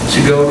money to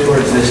go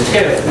towards this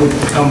TIF would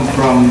come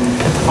from,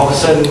 all of a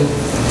sudden,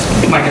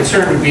 my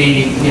concern would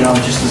be,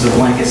 just as a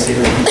blanket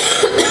statement,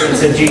 it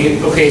said,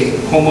 gee, okay,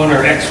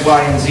 homeowner X,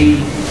 Y, and Z,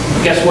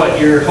 guess what,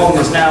 your home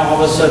is now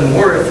all of a sudden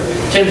worth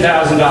 $10,000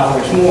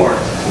 more.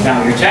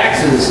 Now your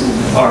taxes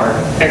are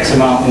X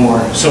amount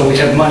more, so we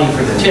have money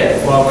for the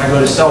TIF. Well, if I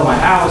go to sell my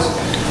house,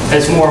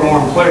 as more and more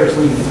employers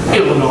leave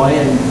Illinois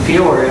and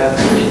Peoria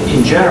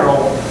in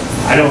general,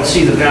 I don't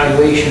see the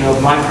valuation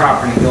of my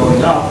property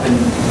going up, and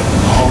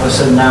all of a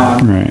sudden now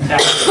I'm right.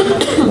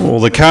 Well,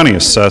 the county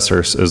assessor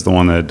is the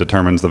one that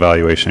determines the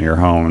valuation of your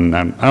home, and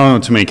I don't know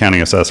too many county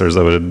assessors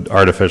that would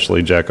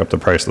artificially jack up the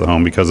price of the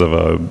home because of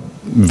a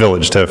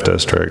village TIF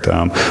district.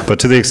 But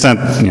to the extent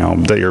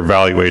that your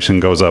valuation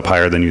goes up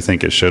higher than you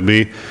think it should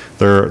be,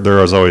 there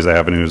is always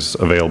avenues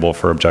available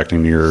for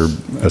objecting to your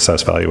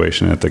assessed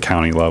valuation at the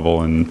county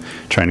level and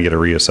trying to get a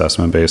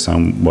reassessment based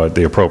on what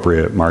the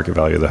appropriate market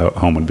value of the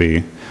home would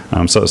be.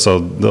 So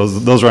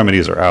those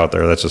remedies are out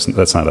there.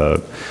 That's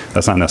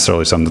not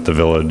necessarily something that the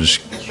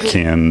village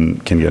can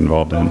get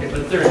involved in. Okay,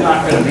 but there's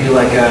not going to be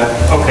like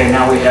okay,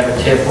 now we have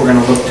a TIF, we're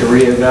going to look to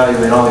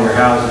reevaluate all your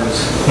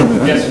houses.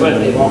 Guess what?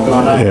 They won't go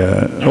on.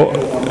 Yeah.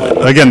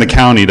 Well, again, the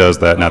county does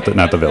that, not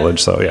the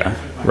village. So yeah,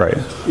 right.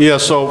 Yeah.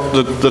 So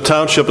the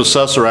township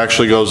assessor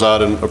actually goes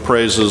out and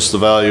appraises the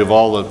value of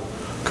all the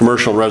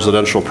commercial and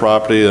residential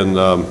property, and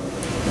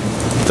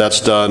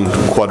that's done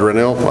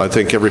quadrennial. I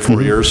think every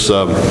 4 years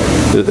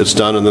it's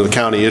done, and then the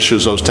county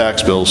issues those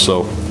tax bills.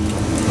 So.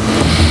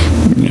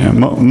 Yeah,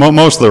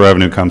 most of the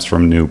revenue comes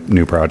from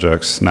new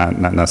projects, not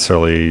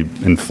necessarily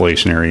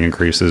inflationary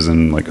increases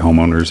in like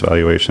homeowners'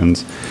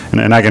 valuations.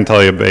 And I can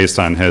tell you, based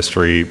on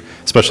history,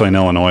 especially in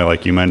Illinois,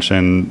 like you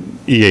mentioned,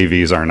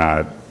 EAVs are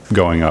not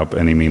going up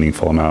any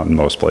meaningful amount in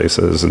most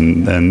places,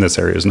 and this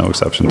area is no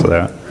exception to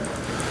that.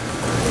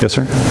 Yes,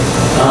 sir?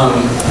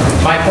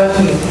 My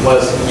question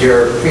was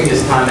your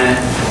previous comment,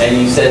 and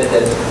you said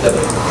that the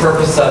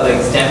purpose of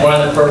one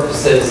of the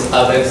purposes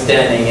of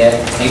extending it,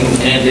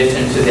 in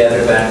addition to the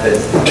other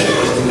benefits,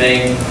 was to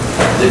make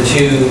the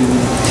two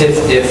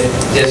TIF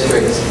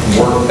districts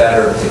work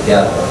better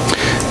together.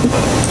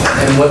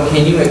 And what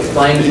can you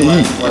explain to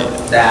us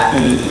what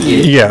that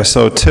is? Yeah,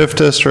 so TIF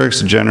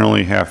districts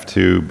generally have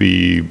to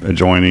be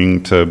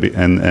adjoining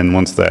and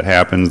once that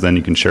happens, then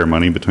you can share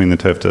money between the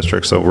TIF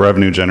districts. So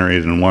revenue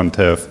generated in one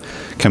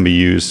TIF can be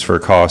used for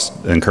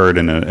costs incurred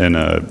in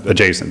a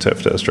adjacent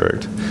TIF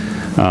district.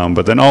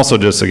 But then also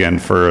just again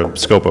for a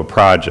scope of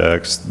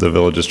projects, the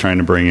village is trying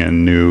to bring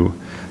in new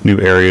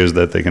areas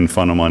that they can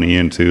funnel money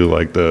into,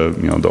 like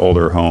the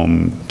older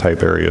home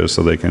type areas,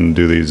 so they can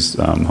do these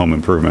home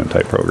improvement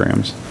type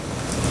programs.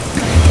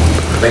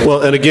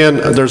 Well, and again,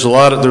 there's a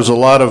lot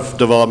of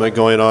development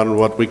going on in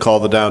what we call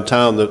the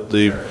downtown. And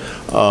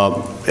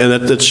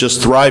it's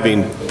just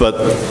thriving. But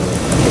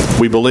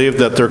we believe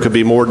that there could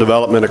be more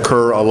development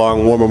occur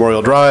along War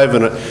Memorial Drive,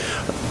 and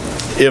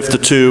if the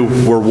two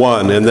were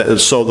one, and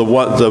so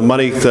the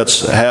money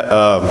that's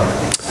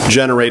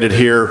generated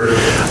here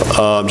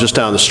just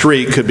down the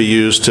street could be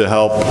used to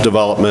help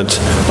development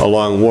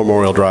along War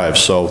Memorial Drive.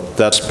 So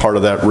that's part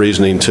of that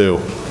reasoning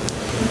too.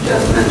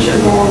 Just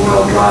mentioned War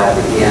Memorial Drive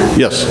again.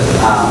 Yes.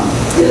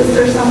 Is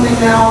there something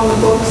now in the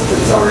books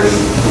that's already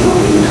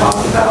being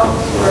talked about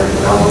where a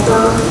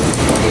developer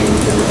needs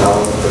to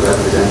develop the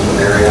residential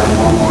area in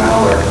War Memorial,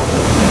 or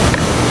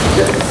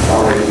that's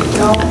already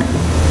known?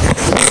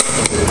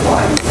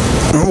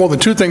 Well, the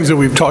two things that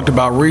we've talked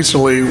about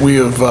recently, we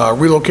have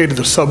relocated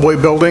the subway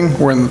building.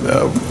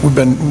 We've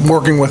been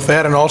working with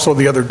that, and also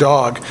the Other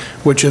Dog,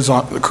 which is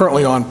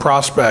currently on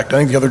Prospect. I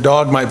think the Other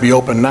Dog might be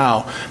open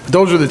now. But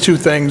those are the two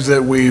things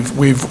that we've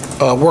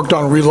worked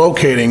on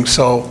relocating.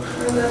 So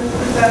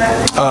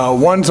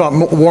one's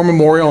on War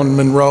Memorial in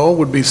Monroe,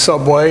 would be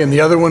Subway, and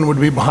the other one would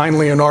be behind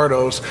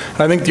Leonardo's.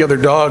 And I think the Other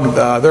Dog,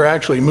 they're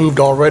actually moved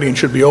already and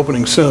should be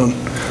opening soon.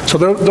 So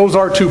those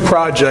are two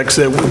projects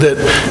that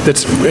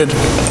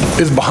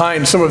is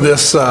behind some of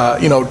this,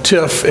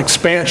 TIF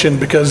expansion,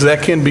 because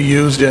that can be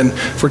used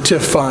for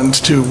TIF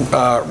funds to,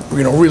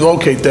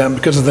 relocate them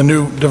because of the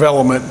new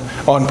development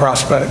on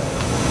Prospect.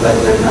 But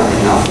there's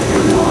nothing else that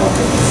you know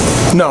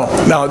of?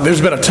 No. Now,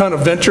 there's been a ton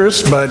of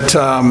interest, but,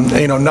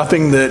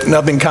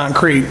 nothing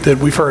concrete that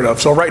we've heard of.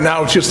 So right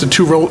now, it's just a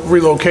two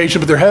relocation,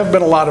 but there have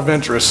been a lot of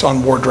interest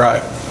on Ward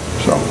Drive,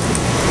 so.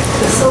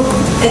 So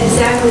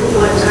exactly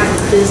what type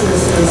of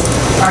businesses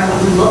are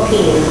you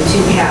looking to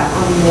have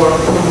on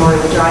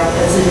Memorial Drive,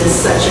 as it is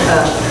such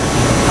a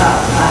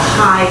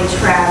high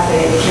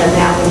traffic, and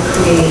that would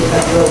create a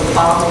real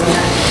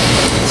bottleneck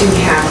to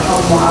have a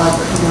lot of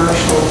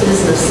commercial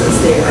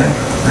businesses there,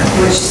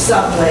 which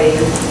Subway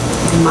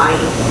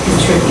might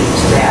contribute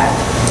to that.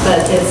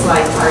 But it's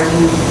like, are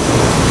you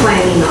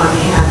planning on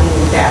having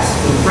fast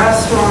food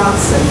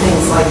restaurants and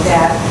things like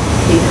that?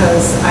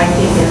 Because I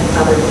think in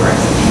other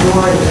parts of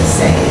Peoria,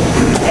 say,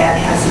 that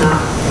has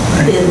not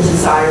been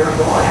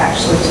desirable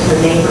actually to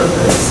the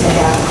neighborhoods to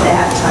have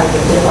that type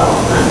of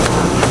development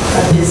on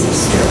a busy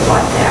strip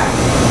like that.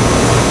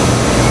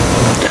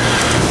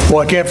 Well,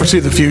 I can't foresee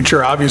the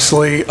future,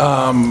 obviously,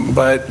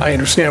 but I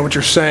understand what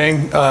you're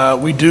saying.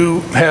 We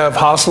do have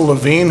Hassel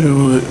Levine,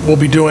 who will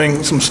be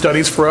doing some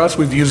studies for us.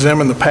 We've used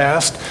them in the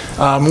past,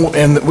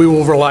 and we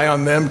will rely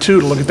on them, too,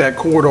 to look at that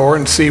corridor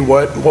and see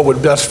what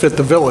would best fit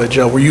the village.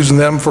 We're using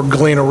them for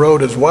Galena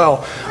Road as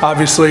well,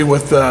 obviously,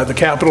 with the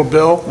capital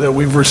bill that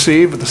we've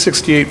received, with the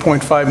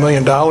 $68.5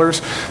 million.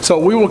 So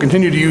we will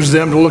continue to use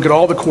them to look at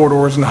all the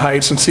corridors and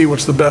heights and see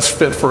what's the best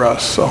fit for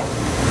us. So.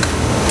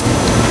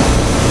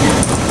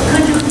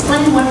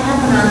 What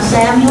happened on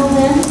Samuel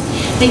then?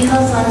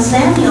 Because on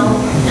Samuel,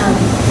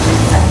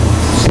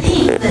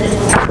 Steve,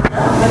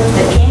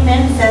 that came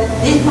in and said,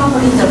 these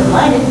properties are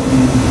blighted,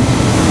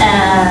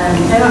 and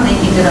apparently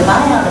he did a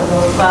buyout of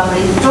those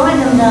properties, destroyed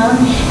them down,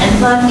 and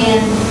put in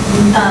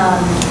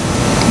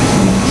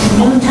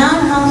new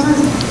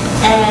townhouses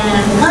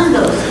and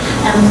condos,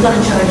 and was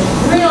going to charge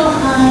real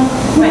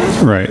high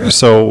rent. Right.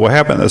 So what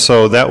happened,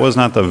 so that was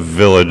not the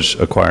village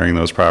acquiring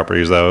those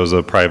properties. That was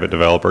a private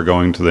developer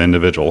going to the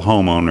individual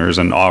homeowners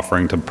and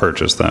offering to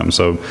purchase them.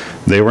 So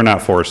they were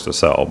not forced to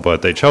sell,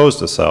 but they chose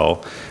to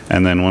sell.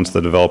 And then once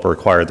the developer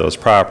acquired those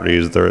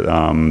properties,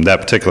 that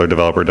particular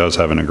developer does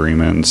have an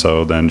agreement.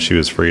 So then she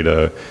was free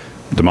to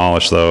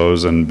demolish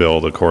those and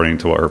build according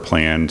to what her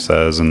plan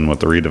says and what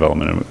the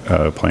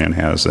redevelopment plan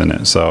has in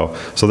it. So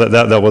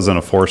that wasn't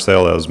a forced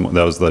sale.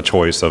 That was the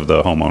choice of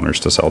the homeowners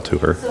to sell to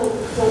her. So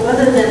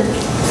rather than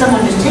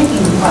someone just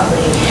taking the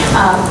property,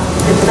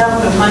 the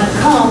developer might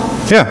come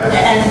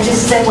and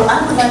just say, well,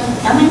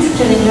 I'm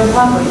interested in your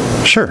property.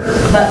 Sure.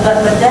 But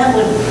that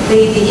would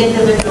be the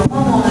individual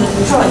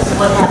homeowner's choice,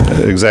 what happens.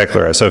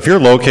 Exactly right. So if you're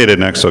located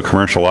next to a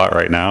commercial lot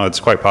right now, it's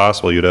quite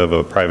possible you'd have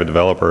a private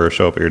developer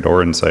show up at your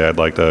door and say, I'd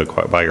like to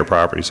buy your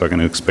property so I can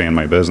expand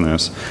my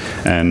business.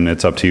 And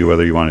it's up to you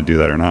whether you want to do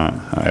that or not.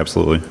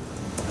 Absolutely.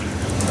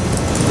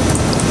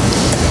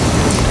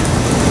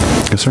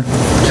 Yes, sir?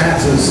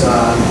 Taxes,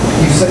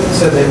 you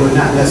said they would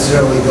not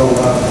necessarily go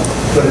up,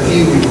 but if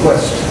you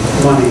request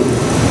money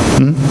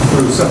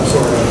through some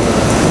sort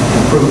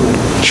of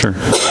improvement, sure,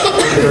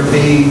 would there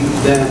be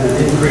then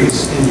an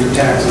increase in your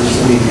taxes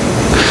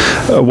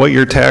immediately? What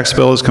your tax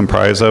bill is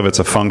comprised of, it's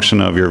a function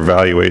of your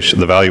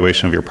valuation, the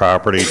valuation of your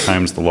property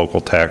times the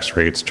local tax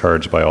rates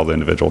charged by all the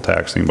individual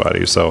taxing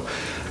bodies. So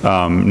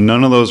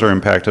none of those are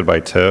impacted by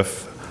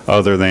TIF,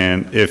 other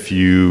than if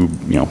you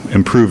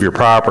improve your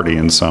property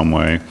in some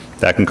way,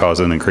 that can cause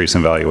an increase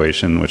in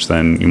valuation, which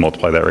then you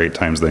multiply that rate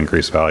times the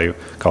increased value,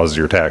 causes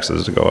your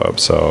taxes to go up.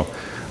 So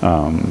I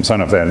don't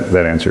know if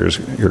that answers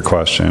your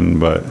question,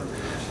 but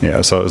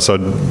yeah, so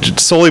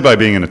solely by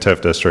being in a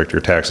TIF district,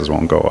 your taxes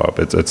won't go up.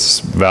 It's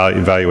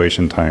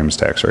valuation times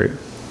tax rate.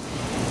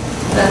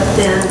 But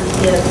then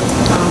if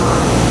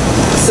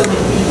so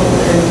many people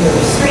in your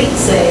street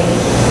say,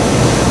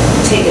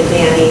 take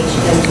advantage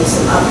and do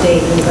some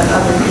updating, but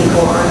other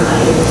people are not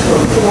able to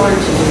afford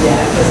to do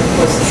that because, of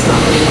course, it's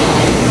not really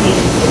all paid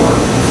for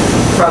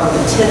from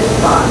the TIF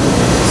fund.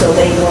 So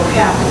they will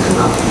have to come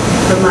up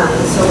with the money.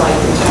 So like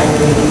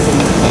retirees and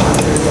people on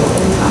their low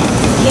income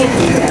can't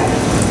do that.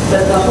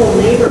 But the whole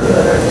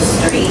neighborhood or the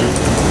street,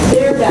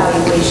 their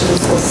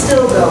valuations will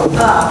still go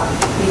up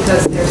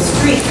because their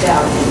street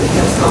value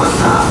has gone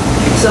up.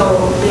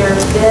 So there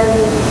then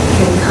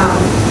can come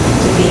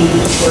to be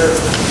where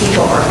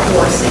people are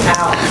forced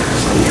out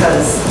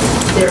because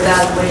their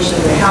valuation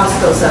of their house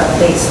goes up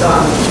based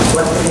on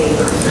what the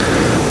neighbors do.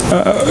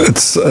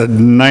 It's a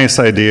nice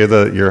idea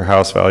that your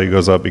house value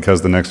goes up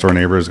because the next door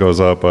neighbors goes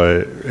up,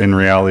 but in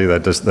reality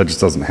that just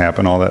doesn't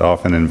happen all that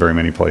often in very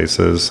many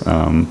places.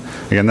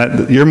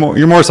 Again, you're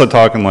more so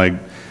talking like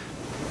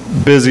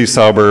busy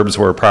suburbs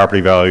where property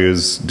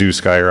values do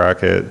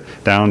skyrocket.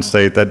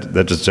 Downstate,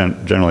 that just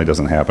generally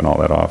doesn't happen all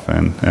that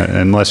often.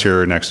 Unless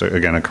you're next to,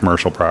 again, a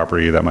commercial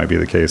property, that might be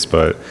the case.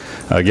 But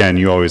again,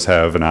 you always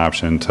have an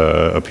option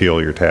to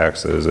appeal your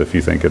taxes if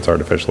you think it's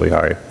artificially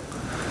high.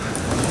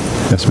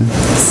 Yes, ma'am?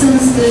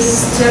 Since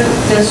this TIF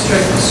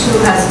District 2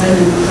 has been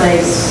in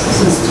place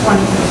since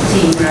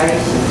 2015,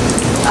 right?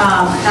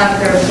 Have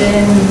there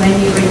been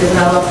many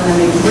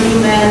redevelopment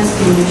agreements?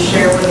 Can you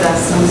share with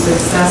us some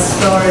success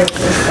stories,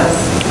 success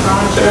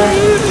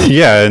projects?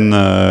 Yeah, and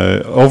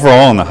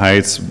overall in the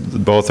Heights,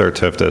 both our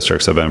TIF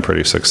districts have been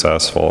pretty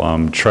successful.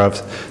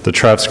 The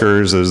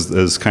Trefskers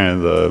is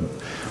kind of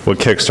what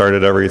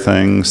kick-started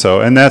everything. So,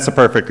 and that's a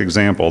perfect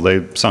example.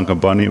 They sunk a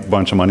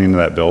bunch of money into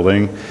that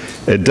building.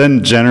 It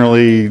didn't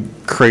generally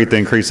create the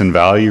increase in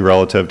value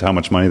relative to how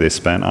much money they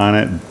spent on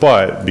it,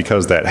 but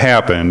because that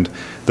happened,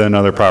 then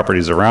other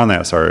properties around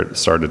that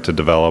started to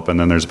develop, and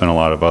then there's been a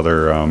lot of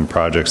other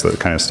projects that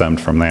kind of stemmed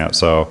from that.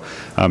 So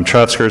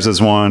Trefskers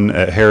is one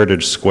at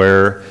Heritage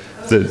Square.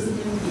 Sorry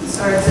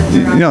to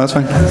interrupt. Yeah, that's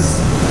fine. I was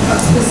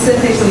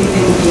specifically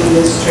thinking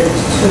District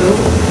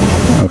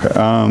 2. Okay,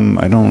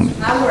 I don't...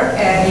 Now we're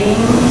adding,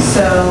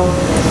 so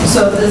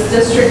this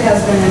district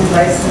has been in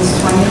place since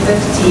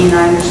 2015.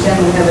 I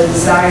understand we have a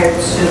desire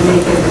to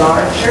make it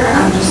larger.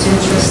 I'm just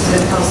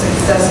interested how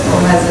successful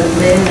has it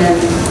been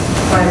and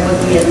why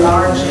would we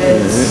enlarge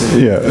it?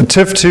 Yeah,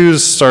 TIF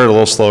 2's started a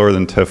little slower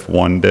than TIF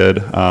 1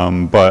 did,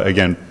 but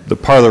again,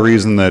 part of the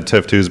reason that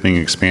TIF 2 is being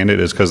expanded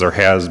is because there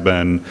has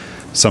been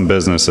some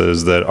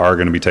businesses that are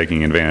going to be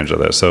taking advantage of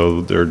this.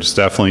 So there's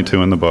definitely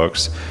 2 in the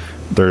books.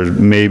 There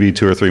may be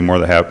 2 or 3 more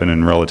that happen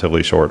in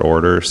relatively short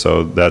order.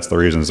 So that's the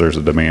reasons there's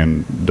a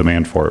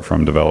demand for it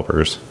from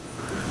developers.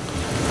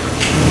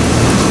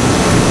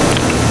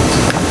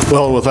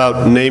 Well,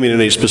 without naming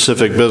any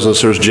specific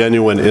business, there's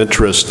genuine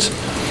interest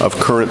of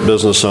current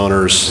business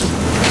owners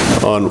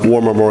on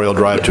War Memorial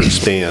Drive to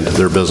expand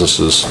their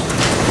businesses.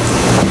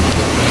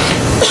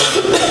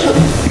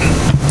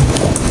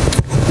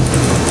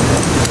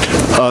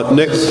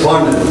 Nick?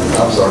 Funded,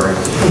 I'm sorry.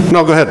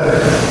 No, go ahead.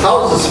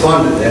 How is this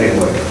funded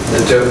anyway?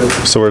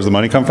 So where's the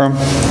money come from?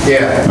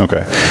 Yeah.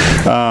 Okay.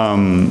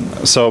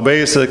 So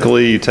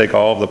basically, you take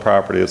all of the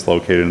property that's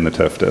located in the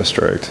TIF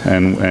district,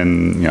 and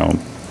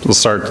We'll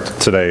start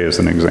today as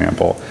an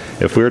example.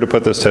 If we were to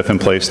put this TIF in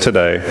place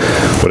today,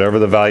 whatever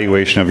the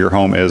valuation of your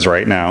home is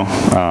right now,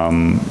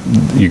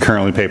 you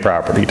currently pay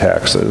property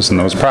taxes. And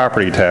those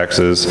property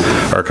taxes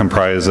are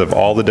comprised of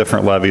all the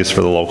different levies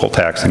for the local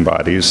taxing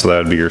bodies. So that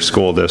would be your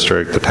school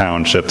district, the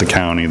township, the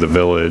county, the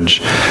village,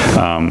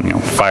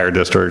 fire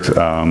district,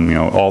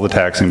 all the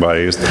taxing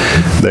bodies.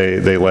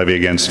 They levy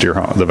against your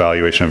home, the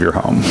valuation of your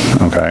home,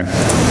 okay?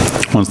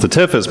 Once the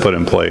TIF is put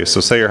in place,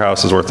 so say your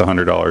house is worth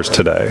 $100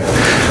 today,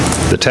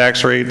 the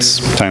tax rates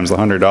times the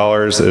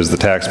 $100 is the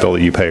tax bill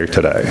that you pay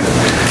today.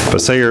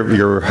 But say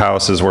your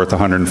house is worth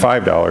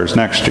 $105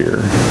 next year,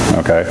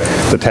 okay?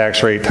 The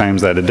tax rate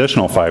times that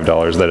additional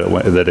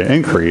 $5 that it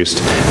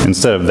increased,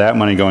 instead of that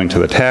money going to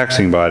the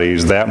taxing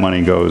bodies, that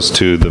money goes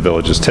to the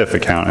village's TIF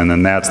account, and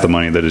then that's the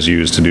money that is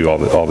used to do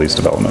all these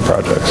development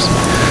projects.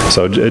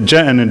 So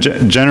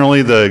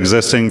generally, the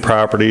existing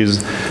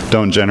properties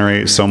don't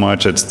generate so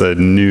much. It's the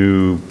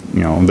new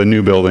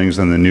buildings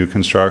and the new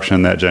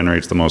construction that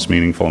generates the most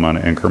meaningful amount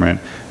of increment,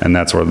 and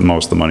that's where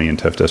most of the money in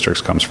TIF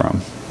districts comes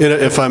from.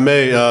 If I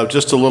may,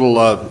 just a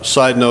little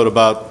side note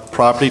about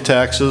property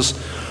taxes.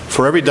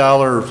 For every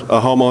dollar a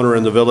homeowner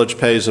in the village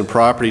pays in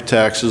property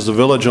taxes, the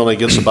village only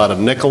gets about a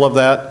nickel of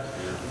that.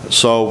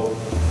 So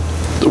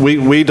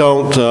we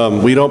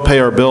don't pay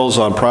our bills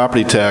on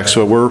property tax,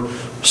 so we're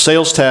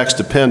sales tax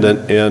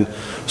dependent, and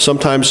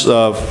sometimes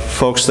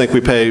folks think we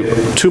pay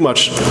too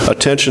much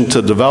attention to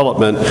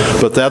development,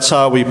 but that's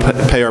how we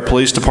pay our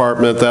police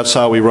department, that's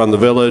how we run the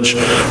village,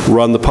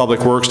 run the public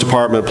works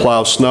department,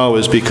 plow snow,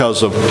 is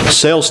because of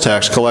sales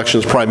tax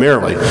collections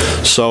primarily.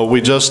 So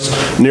we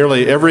just,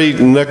 nearly every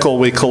nickel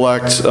we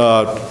collect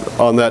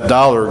on that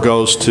dollar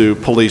goes to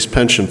police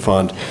pension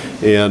fund,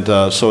 and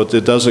so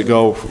it doesn't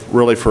go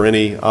really for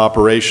any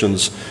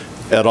operations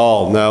at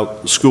all.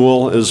 Now,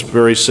 school is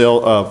very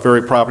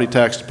property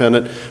tax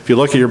dependent. If you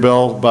look at your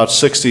bill, about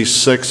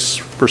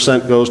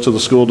 66% goes to the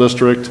school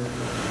district,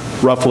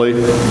 roughly.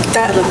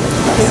 I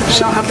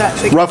don't have that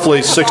figure.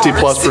 Roughly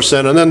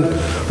 60+%, and then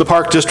the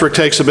park district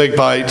takes a big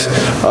bite.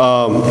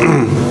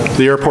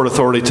 The airport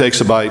authority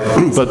takes a bite,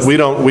 but we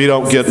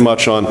don't get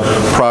much on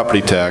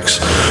property tax.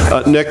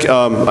 Nick,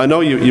 I know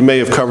you may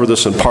have covered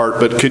this in part,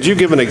 but could you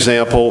give an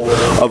example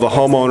of a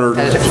homeowner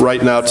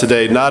right now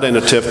today, not in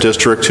a TIF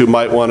district, who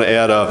might want to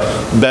add a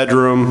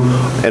bedroom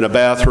and a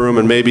bathroom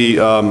and maybe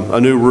a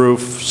new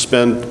roof,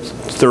 spend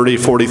 $30,000,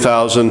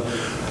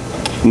 $40,000,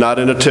 not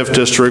in a TIF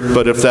district,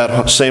 but if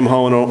that same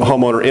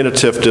homeowner in a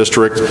TIF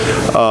district,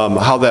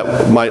 how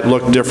that might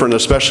look different,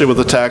 especially with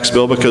the tax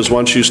bill, because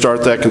once you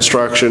start that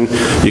construction,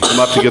 you come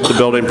up to get the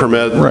building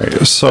permit.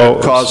 Right. So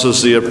that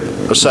causes the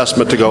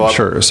assessment to go up.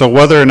 Sure. So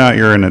whether or not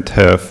you're in a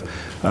TIF,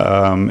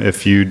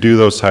 if you do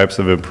those types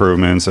of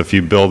improvements, if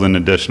you build an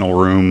additional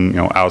room,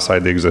 outside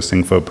the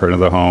existing footprint of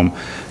the home,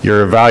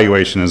 your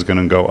evaluation is going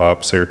to go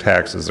up, so your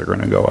taxes are going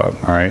to go up,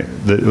 all right?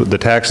 The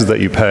taxes that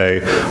you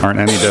pay aren't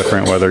any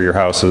different whether your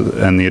house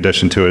and the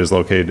addition to it is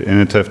located in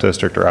a TIF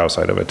district or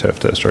outside of a TIF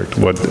district.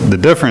 What the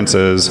difference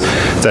is,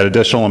 that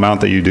additional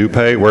amount that you do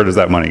pay, where does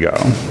that money go?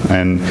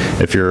 And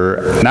if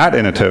you're not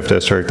in a TIF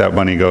district, that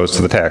money goes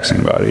to the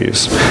taxing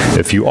bodies.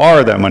 If you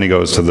are, that money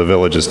goes to the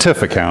village's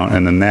TIF account,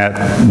 and then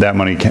that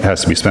money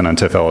has to be spent on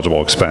TIF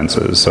eligible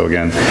expenses. So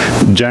again,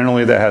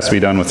 generally that has to be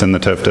done within the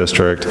TIF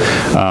district,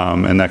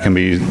 and that can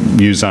be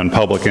used on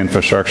public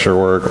infrastructure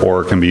work,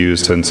 or it can be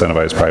used to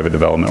incentivize private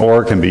development,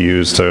 or it can be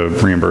used to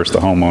reimburse the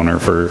homeowner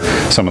for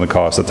some of the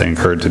costs that they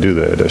incurred to do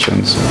the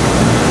additions.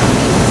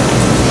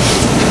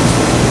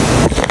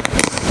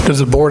 Does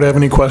the board have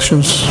any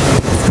questions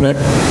for Nick?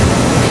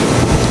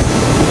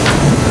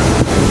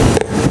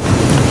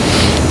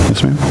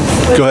 Yes, ma'am.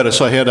 Go ahead, I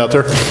saw a hand out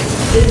there.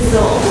 Is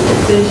the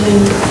ultimate vision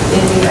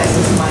in you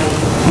guys' mind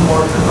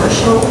more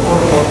commercial or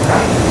more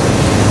private?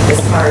 As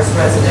far as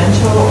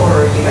residential, or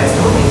are you guys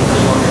looking for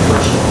more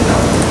commercial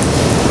development?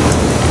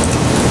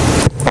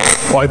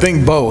 Well, I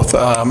think both.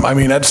 I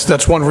mean,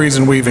 that's one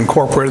reason we've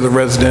incorporated the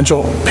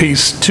residential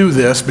piece to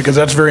this, because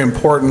that's very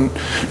important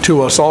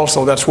to us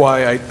also. That's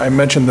why I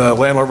mentioned the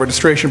landlord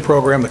registration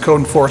program, the code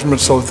enforcement.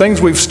 So the things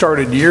we've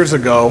started years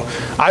ago,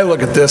 I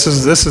look at this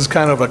is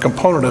kind of a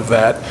component of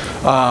that.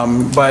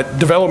 But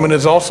development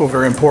is also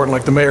very important,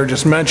 like the mayor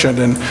just mentioned.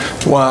 And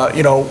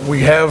we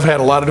have had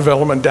a lot of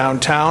development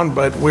downtown,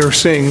 but we're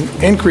seeing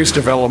increased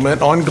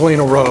development on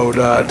Galena Road,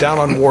 down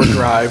on Ward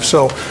Drive.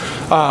 So,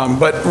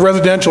 but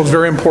residential is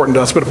very important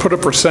to us. But to put a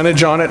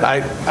percentage on it,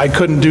 I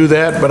couldn't do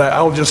that. But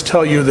I'll just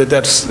tell you that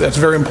that's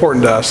very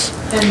important to us.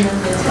 And then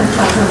the $10,000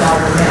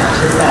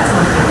 match, is that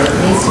something that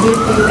needs to be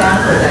paid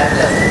back, or that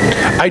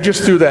doesn't? I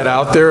just threw that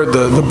out there.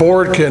 The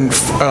board can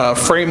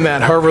frame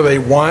that however they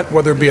want,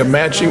 whether it be a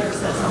matching.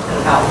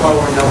 Something about low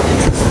or no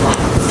interest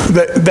loans.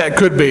 That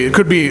could be. It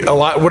could be a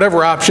lot,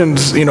 whatever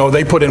options,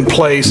 they put in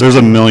place. There's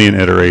a million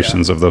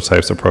iterations of those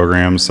types of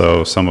programs.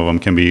 So some of them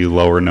can be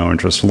lower no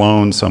interest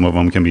loans. Some of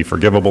them can be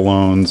forgivable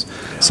loans.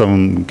 Some of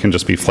them can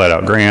just be flat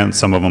out grants.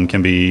 Some of them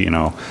can be,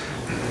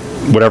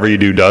 whatever you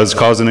do does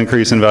cause an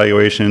increase in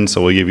valuation,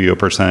 so we'll give you a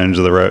percentage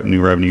of the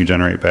new revenue you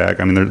generate back.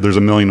 I mean, there's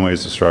a million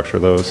ways to structure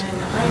those. And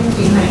I'm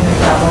behind the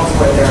travels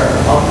where there are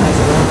all kinds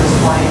of rumors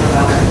flying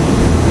about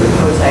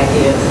proposed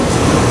ideas.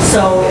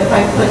 So if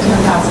I put $10,000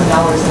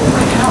 into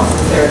my house,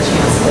 is there a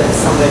chance that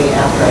somebody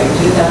after I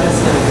do that is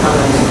going to come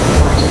and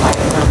want to buy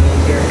it from me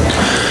and tear it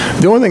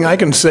down? The only thing I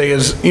can say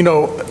is, you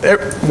know,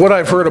 what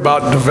I've heard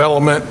about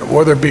development,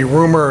 whether it be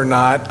rumor or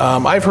not,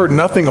 I've heard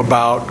nothing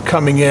about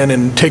coming in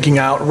and taking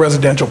out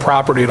residential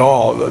property at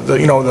all.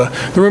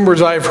 The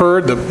rumors I've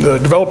heard, the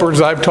developers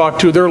I've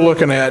talked to, they're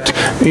looking at,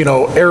 you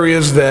know,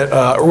 areas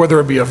that, whether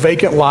it be a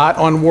vacant lot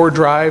on Ward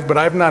Drive, but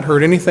I've not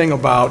heard anything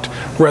about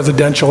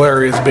residential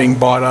areas being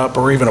bought up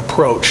or even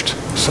approached.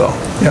 So,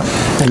 yeah.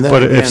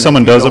 But if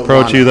someone does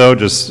approach you, though,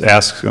 just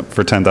ask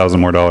for $10,000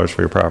 more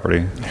for your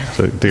property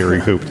to get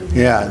recouped.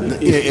 Yeah,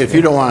 if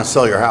you don't want to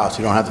sell your house,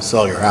 you don't have to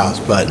sell your house,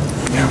 but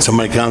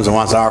somebody comes and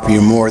wants to offer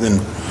you more than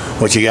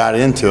what you got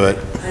into it.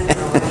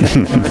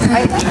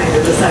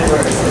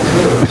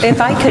 If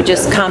I could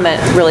just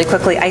comment really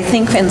quickly, I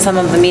think in some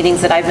of the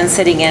meetings that I've been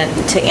sitting in,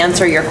 to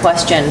answer your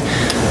question,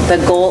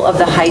 the goal of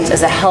the Heights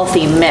is a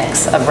healthy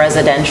mix of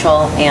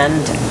residential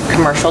and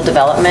commercial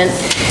development.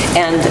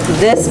 And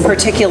this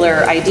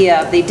particular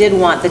idea, they did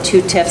want the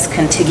two TIFs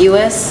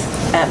contiguous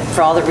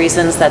for all the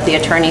reasons that the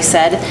attorney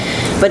said.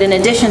 But in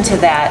addition to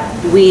that,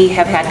 we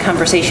have had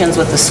conversations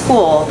with the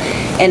school,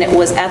 and it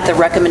was at the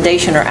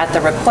recommendation or at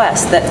the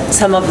request that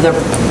some of the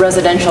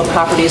residential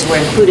properties were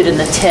included in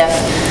the TIF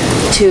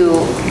to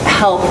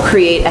help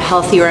create a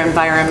healthier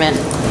environment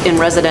in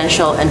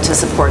residential and to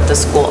support the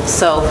school.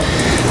 So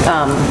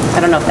I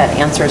don't know if that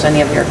answers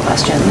any of your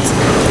questions.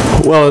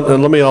 Well,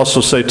 and let me also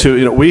say too,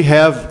 you know,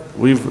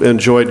 we've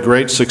enjoyed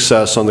great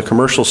success on the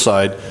commercial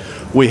side.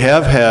 We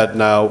have had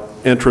now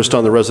interest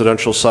on the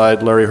residential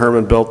side. Larry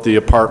Herman built the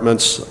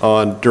apartments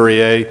on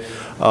Duryea.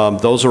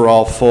 Those are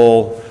all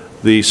full.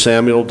 The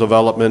Samuel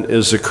development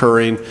is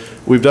occurring.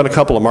 We've done a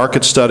couple of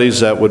market studies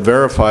that would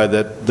verify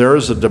that there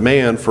is a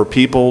demand for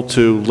people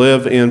to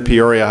live in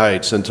Peoria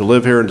Heights and to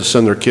live here and to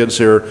send their kids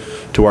here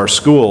to our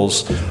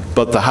schools.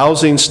 But the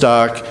housing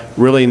stock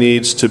really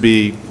needs to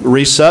be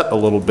reset a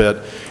little bit.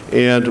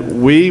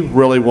 And we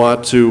really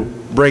want to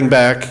bring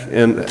back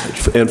and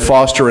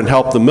foster and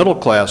help the middle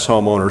class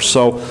homeowners.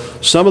 So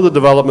some of the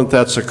development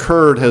that's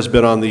occurred has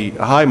been on the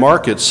high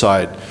market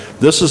side.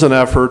 This is an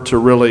effort to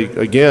really,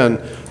 again,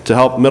 to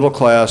help middle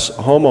class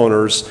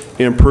homeowners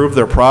improve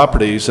their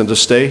properties and to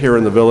stay here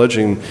in the village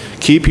and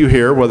keep you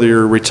here, whether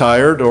you're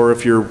retired or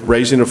if you're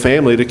raising a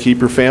family, to keep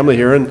your family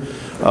here and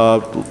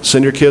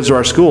send your kids to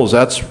our schools.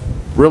 That's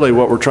really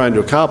what we're trying to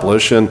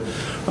accomplish. And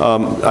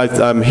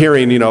I'm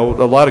hearing, you know,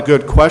 a lot of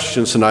good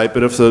questions tonight,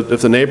 but if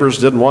the neighbors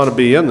didn't want to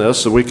be in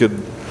this, we could,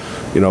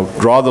 you know,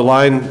 draw the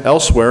line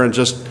elsewhere and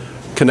just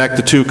connect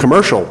the two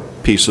commercial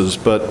pieces.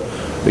 But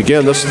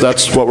again,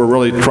 that's what we're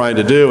really trying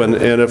to do. And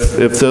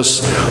if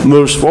this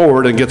moves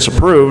forward and gets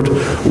approved,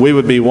 we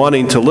would be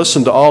wanting to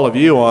listen to all of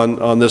you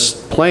on this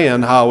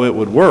plan, how it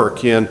would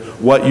work and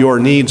what your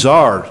needs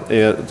are.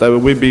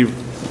 And we'd be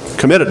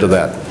committed to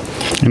that.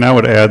 And I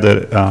would add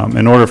that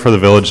in order for the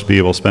village to be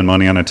able to spend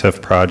money on a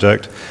TIF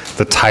project,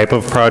 the type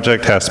of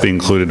project has to be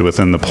included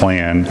within the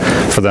plan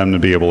for them to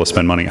be able to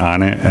spend money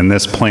on it. And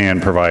this plan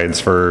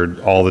provides for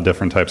all the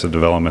different types of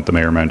development the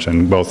mayor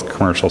mentioned, both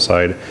commercial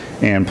side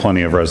and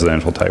plenty of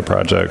residential type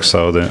projects.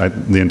 So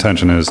the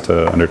intention is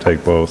to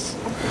undertake both.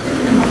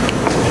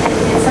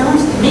 It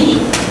sounds to me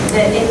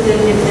that if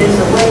there's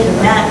a way to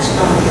match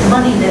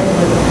money that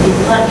would be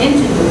put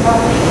into the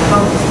property,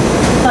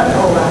 put a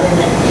whole lot in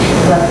it,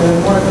 but the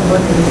more the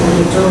work is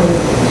really doing,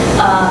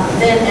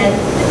 then at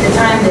the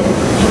time that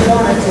you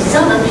wanted to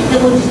sell it, it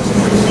would just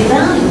increase the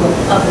value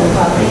of the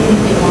property and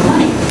you get more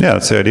money. Yeah,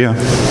 that's the idea.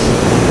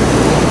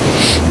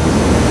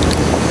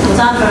 It's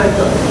not very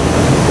good.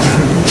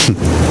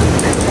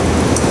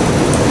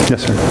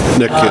 Yes, sir.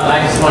 Nick.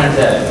 I just wanted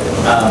to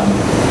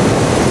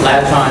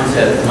latch on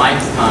to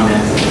Mike's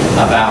comment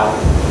about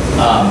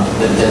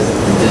the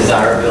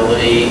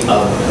desirability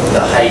of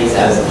the Heights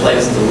as a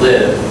place to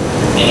live,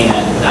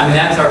 and I mean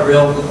that's our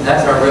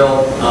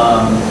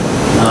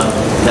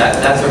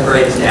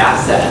greatest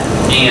asset.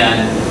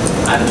 And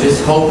I'm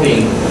just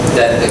hoping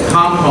that the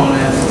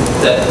components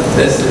that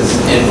this is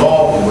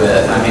involved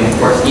with, I mean, of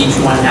course, each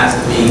one has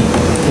to be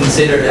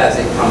considered as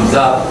it comes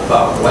up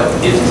about what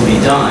is to be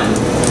done,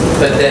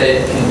 but that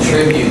it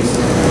contributes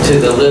to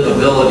the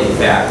livability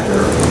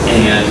factor.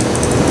 And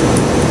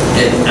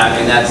I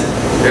mean, that's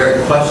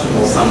very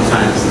questionable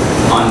sometimes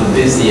on the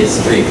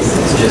busiest streets.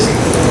 It's just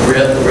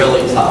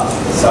really tough.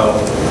 So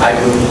I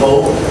would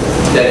hope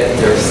that if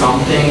there's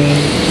something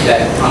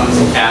that comes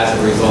as a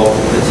result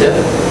of the TIF,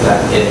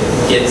 that it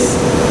gets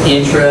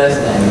interest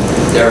and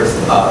there's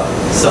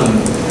some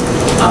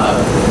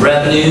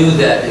revenue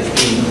that is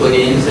being put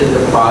into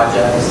the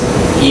projects,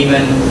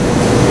 even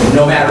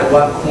no matter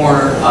what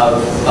corner of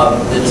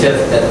the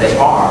TIF that they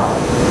are,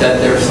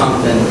 that there's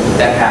something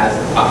that has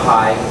a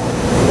high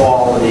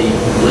quality,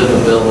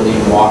 livability,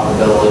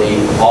 walkability,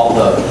 all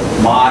the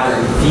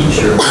modern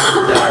features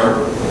that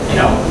are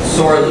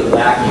sorely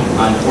lacking,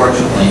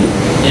 unfortunately,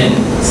 in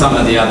some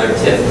of the other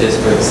TIF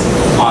districts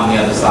on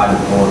the other side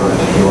of the border in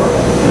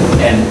Peoria.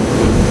 And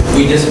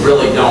we just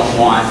really don't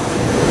want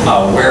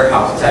a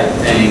warehouse type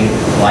thing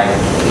like,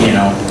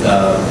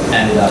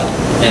 ended up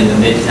in the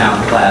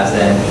Midtown Plaza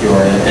in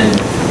Peoria. And,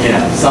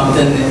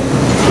 something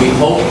we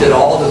hope that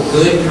all the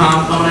good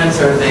components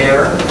are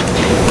there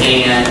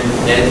and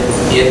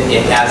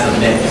it has a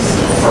mix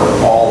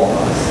for all of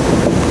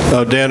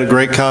us. Dan,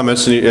 great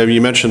comments. And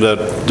you mentioned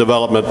a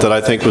development that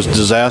I think was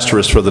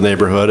disastrous for the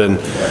neighborhood, and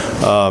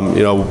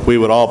we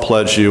would all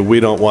pledge you we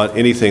don't want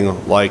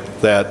anything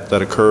like that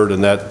occurred in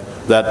that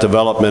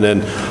development.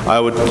 And I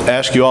would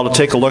ask you all to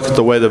take a look at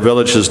the way the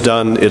village has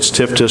done its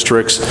TIF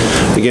districts.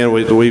 Again,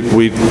 we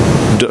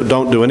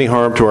don't do any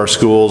harm to our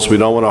schools. We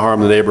don't want to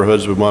harm the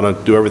neighborhoods. We want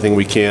to do everything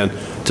we can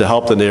to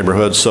help the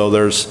neighborhoods. So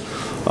there's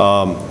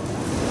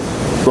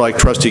like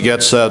Trustee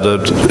Getz said,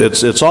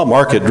 it's all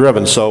market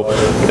driven. So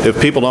if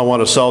people don't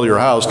want to sell your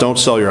house, don't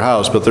sell your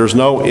house. But there's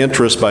no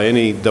interest by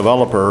any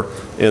developer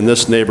in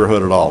this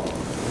neighborhood at all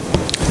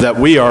that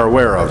we are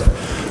aware of.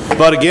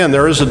 But again,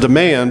 there is a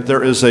demand.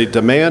 There is a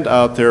demand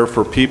out there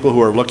for people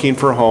who are looking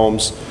for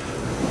homes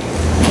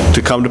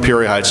to come to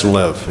Peoria Heights and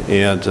live.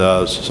 And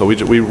so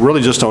we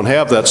really just don't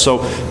have that.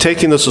 So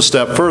taking this a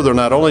step further,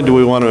 not only do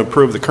we want to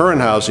improve the current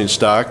housing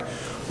stock,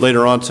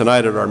 later on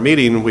tonight at our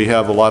meeting, we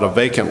have a lot of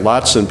vacant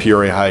lots in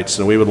Peoria Heights,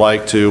 and we would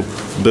like to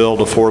build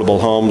affordable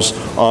homes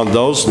on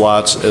those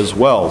lots as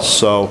well.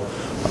 So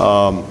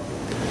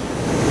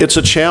it's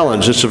a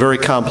challenge. It's a very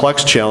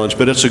complex challenge,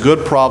 but it's a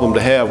good problem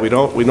to have. We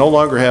no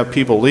longer have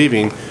people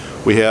leaving.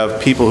 We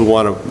have people who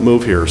want to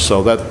move here.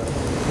 So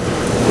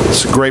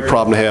it's a great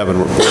problem to have, and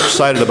we're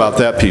excited about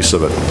that piece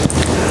of it.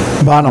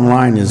 Bottom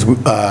line is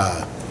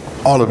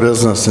all the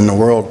business in the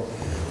world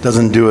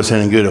doesn't do us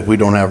any good if we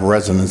don't have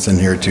residents in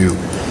here to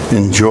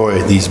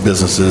enjoy these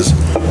businesses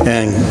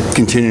and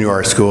continue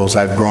our schools.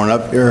 I've grown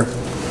up here.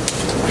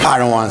 I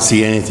don't want to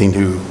see anything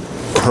to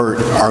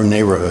hurt our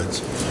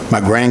neighborhoods. My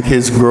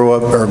grandkids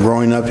are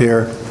growing up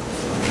here.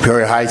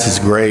 Peoria Heights is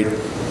great.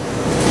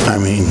 I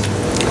mean,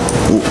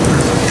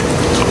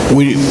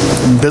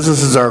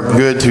 businesses are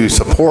good to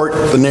support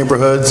the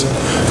neighborhoods,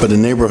 but the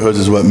neighborhoods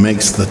is what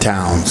makes the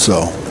town.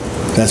 So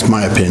that's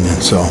my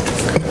opinion. So.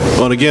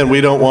 Well, and again,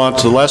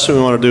 the last thing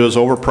we want to do is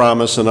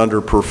overpromise and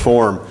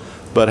underperform.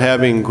 But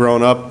having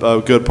grown up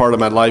a good part of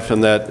my life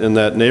in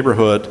that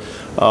neighborhood,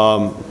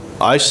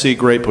 I see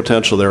great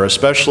potential there,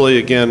 especially,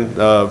 again,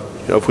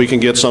 if we can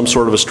get some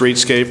sort of a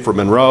streetscape for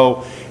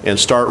Monroe and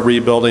start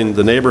rebuilding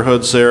the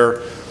neighborhoods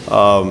there.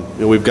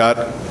 We've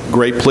got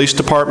great police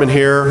department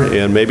here,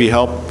 and maybe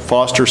help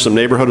foster some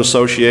neighborhood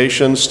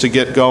associations to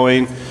get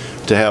going,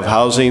 to have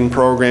housing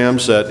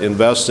programs that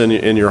invest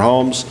in your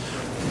homes.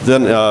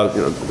 Then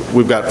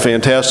we've got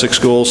fantastic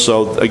schools.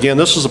 So again,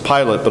 this is a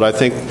pilot, but I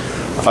think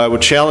I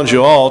would challenge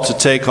you all to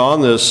take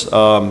on this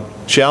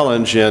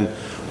challenge, and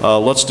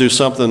let's do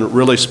something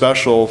really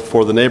special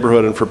for the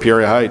neighborhood and for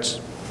Peoria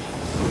Heights.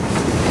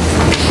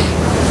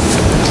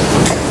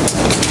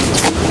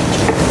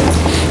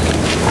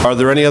 Are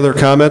there any other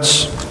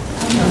comments?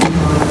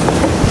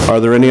 Are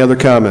there any other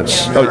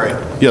comments? Yeah.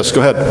 Oh, yes, go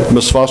ahead.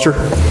 Ms. Foster?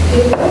 Like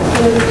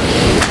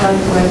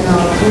right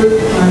now, we're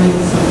planning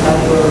some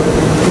type of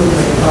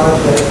improvement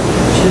project.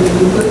 Should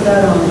we put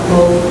that on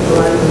hold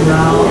right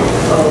now,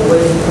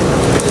 waiting for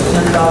the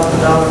 $10,000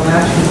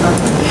 match or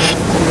something?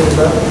 We'd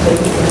love to take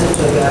advantage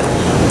of that.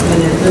 And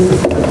if this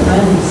is the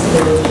planning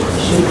stage,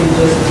 should we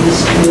just be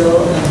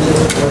still and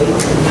just wait?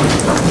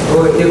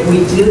 Or if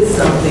we did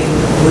something,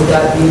 would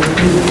that be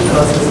included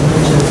because it's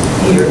mentioned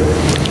here?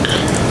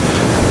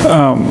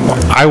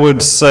 I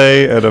would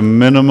say at a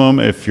minimum,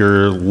 if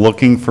you're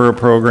looking for a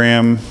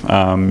program,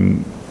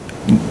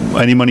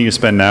 any money you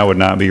spend now would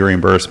not be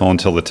reimbursable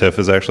until the TIF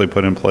is actually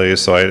put in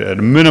place. So at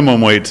a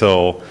minimum wait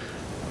till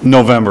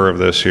November of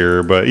this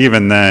year, but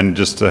even then,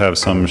 just to have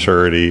some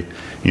surety,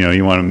 you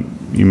may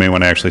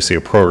want to actually see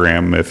a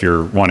program if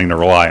you're wanting to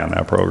rely on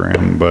that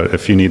program. But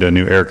if you need a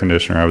new air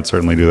conditioner, I would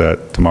certainly do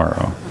that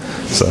tomorrow.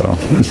 So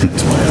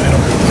that's my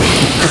item.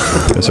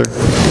 Yes, sir.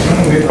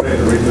 We need to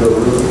rebuild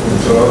the roof and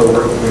some other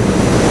work.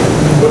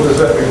 What does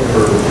that mean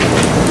for?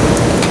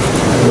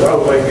 I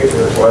would like it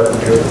there, so I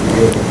didn't hear at the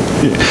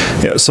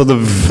beginning. Yeah, so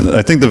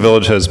I think the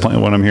village has,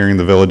 what I'm hearing,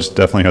 the village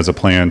definitely has a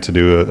plan to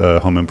do a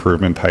home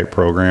improvement type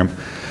program.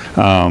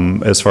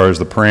 As far as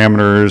the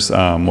parameters,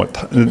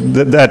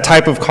 that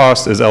type of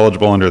cost is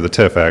eligible under the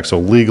TIF Act. So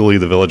legally,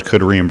 the village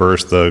could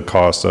reimburse the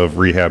cost of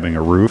rehabbing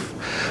a roof.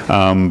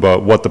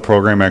 But what the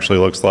program actually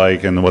looks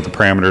like and what the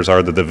parameters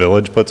are that the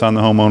village puts on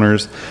the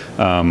homeowners,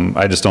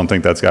 I just don't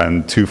think that's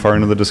gotten too far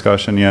into the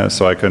discussion yet.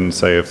 So I couldn't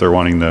say if they're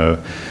wanting to,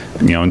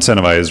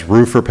 incentivize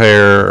roof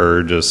repair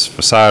or just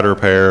facade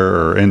repair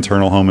or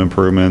internal home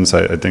improvements.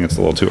 I think it's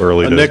a little too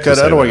early to Nick, to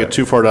say I don't want to that. get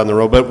too far down the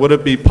road, but would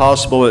it be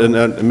possible,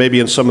 and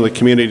maybe in some of the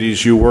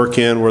communities you work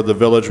in, where the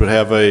village would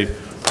have a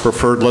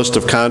preferred list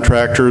of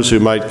contractors who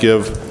might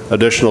give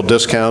additional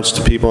discounts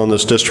to people in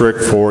this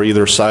district for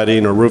either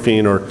siding or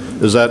roofing, or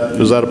is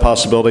that a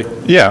possibility?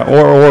 Yeah,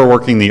 or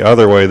working the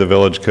other way, the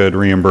village could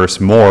reimburse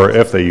more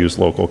if they use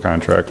local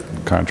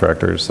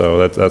contractors.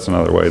 So that's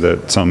another way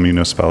that some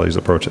municipalities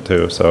approach it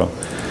too. So,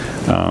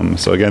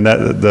 so again,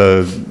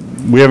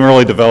 we haven't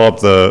really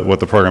developed what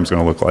the program's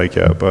going to look like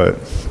yet, but.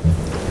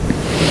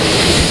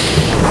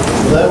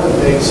 Well, that would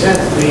make sense,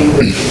 being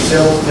that you're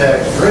sales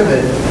tax driven.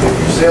 If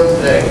you're sales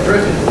tax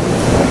driven,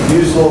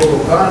 use local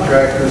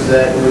contractors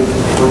that would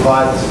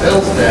provide the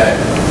sales tax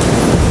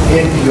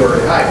in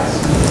Peoria Heights.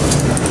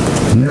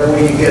 And then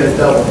when you get a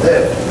double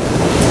dip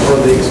for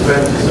the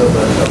expenses of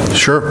the...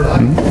 Sure.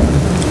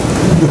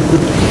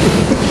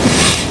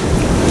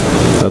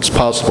 That's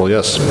possible,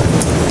 yes.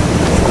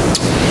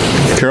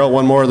 Carol,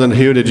 one more, then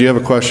Hugh, did you have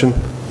a question?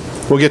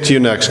 We'll get to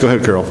you next. Go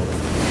ahead, Carol.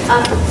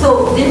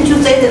 So didn't you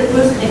say that a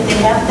person, if they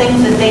have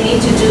things that they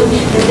need to do,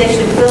 that they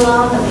should fill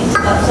out a piece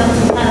of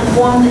some kind of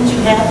form that you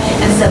have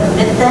and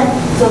submit that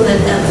so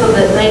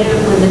that later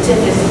when the TIF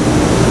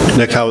is...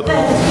 Nick, how would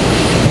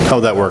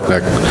that work,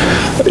 Nick?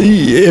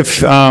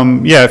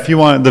 If you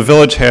want, the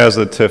village has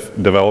a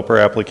TIF developer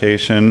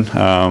application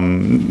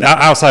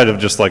outside of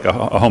just like a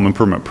home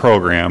improvement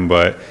program,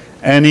 but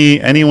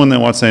anyone that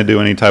wants to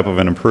do any type of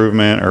an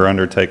improvement or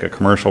undertake a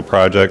commercial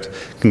project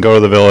can go to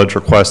the village,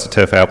 request a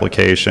TIF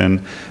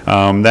application.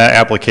 That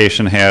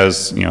application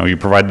has, you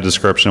provide the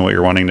description of what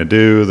you're wanting to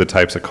do, the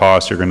types of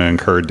costs you're going to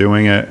incur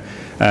doing it,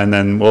 and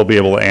then we'll be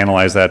able to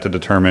analyze that to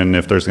determine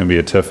if there's going to be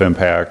a TIF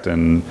impact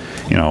and,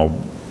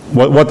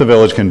 what the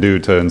village can do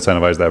to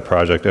incentivize that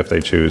project if they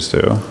choose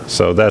to.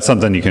 So that's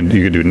something you can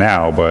do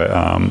now, but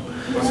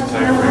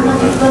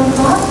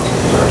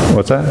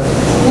what's that?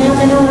 You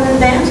have to know in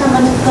advance how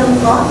much it's going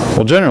to cost?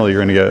 Well, generally,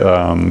 you're going to get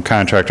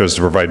contractors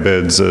to provide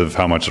bids of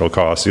how much it'll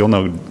cost. You'll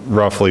know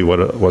roughly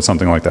what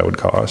something like that would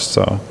cost.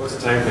 So. What's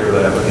the time frame of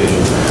that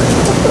application?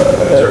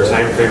 Is there a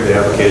time frame of the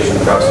application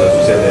process?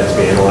 You said that has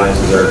to be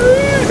analyzed. Is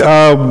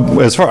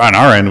there? As far on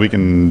our end, we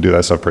can do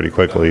that stuff pretty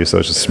quickly. So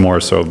it's just more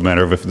so a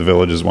matter of if the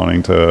village is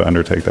wanting to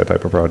undertake that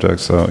type of project.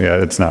 So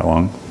yeah, it's not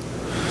long.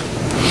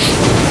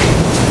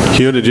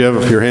 Hugh, did you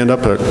have your hand up?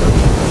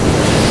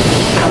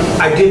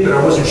 I did, but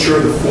I wasn't sure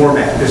of the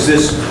format. Is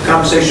this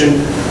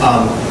conversation...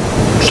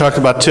 Talking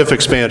about TIF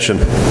expansion.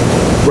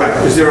 Right.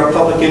 Is there a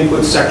public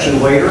input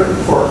section later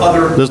for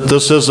other...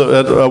 This is,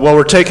 well,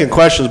 we're taking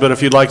questions, but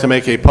if you'd like to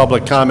make a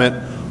public comment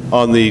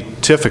on the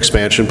TIF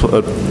expansion,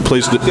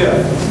 please do.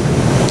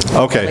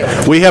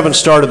 Okay. We haven't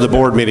started the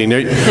board meeting.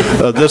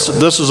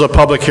 This is a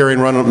public hearing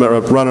running a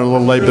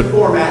little late, but...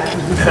 Format.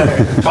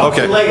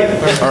 Okay.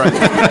 All right.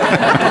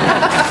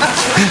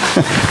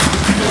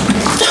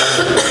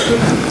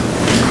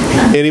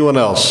 Anyone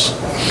else?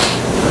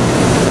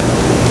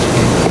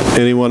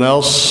 Anyone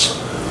else?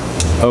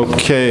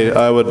 Okay,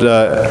 I would,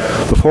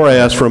 before I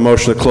ask for a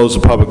motion to close the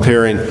public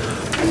hearing,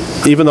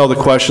 even though the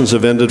questions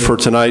have ended for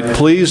tonight,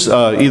 please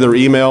either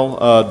email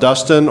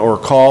Dustin or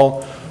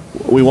call.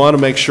 We want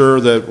to make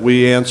sure that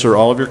we answer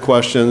all of your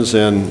questions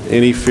and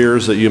any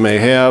fears that you may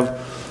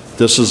have.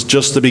 This is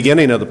just the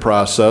beginning of the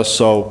process,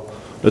 so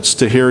it's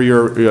to hear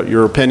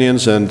your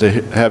opinions and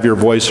to have your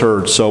voice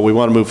heard. So we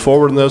want to move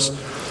forward in this.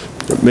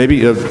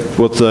 Maybe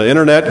with the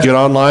internet, get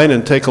online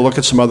and take a look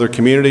at some other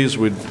communities.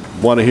 We'd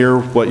want to hear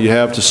what you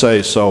have to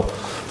say. So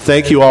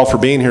thank you all for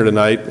being here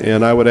tonight,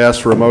 and I would ask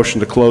for a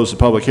motion to close the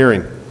public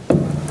hearing.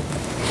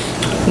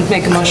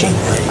 Make a motion.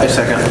 I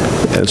second.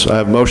 And so I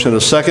have a motion and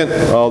a second.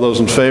 All those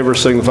in favor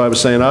signify by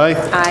saying aye.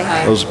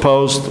 Aye. Those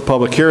opposed, the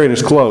public hearing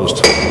is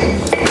closed.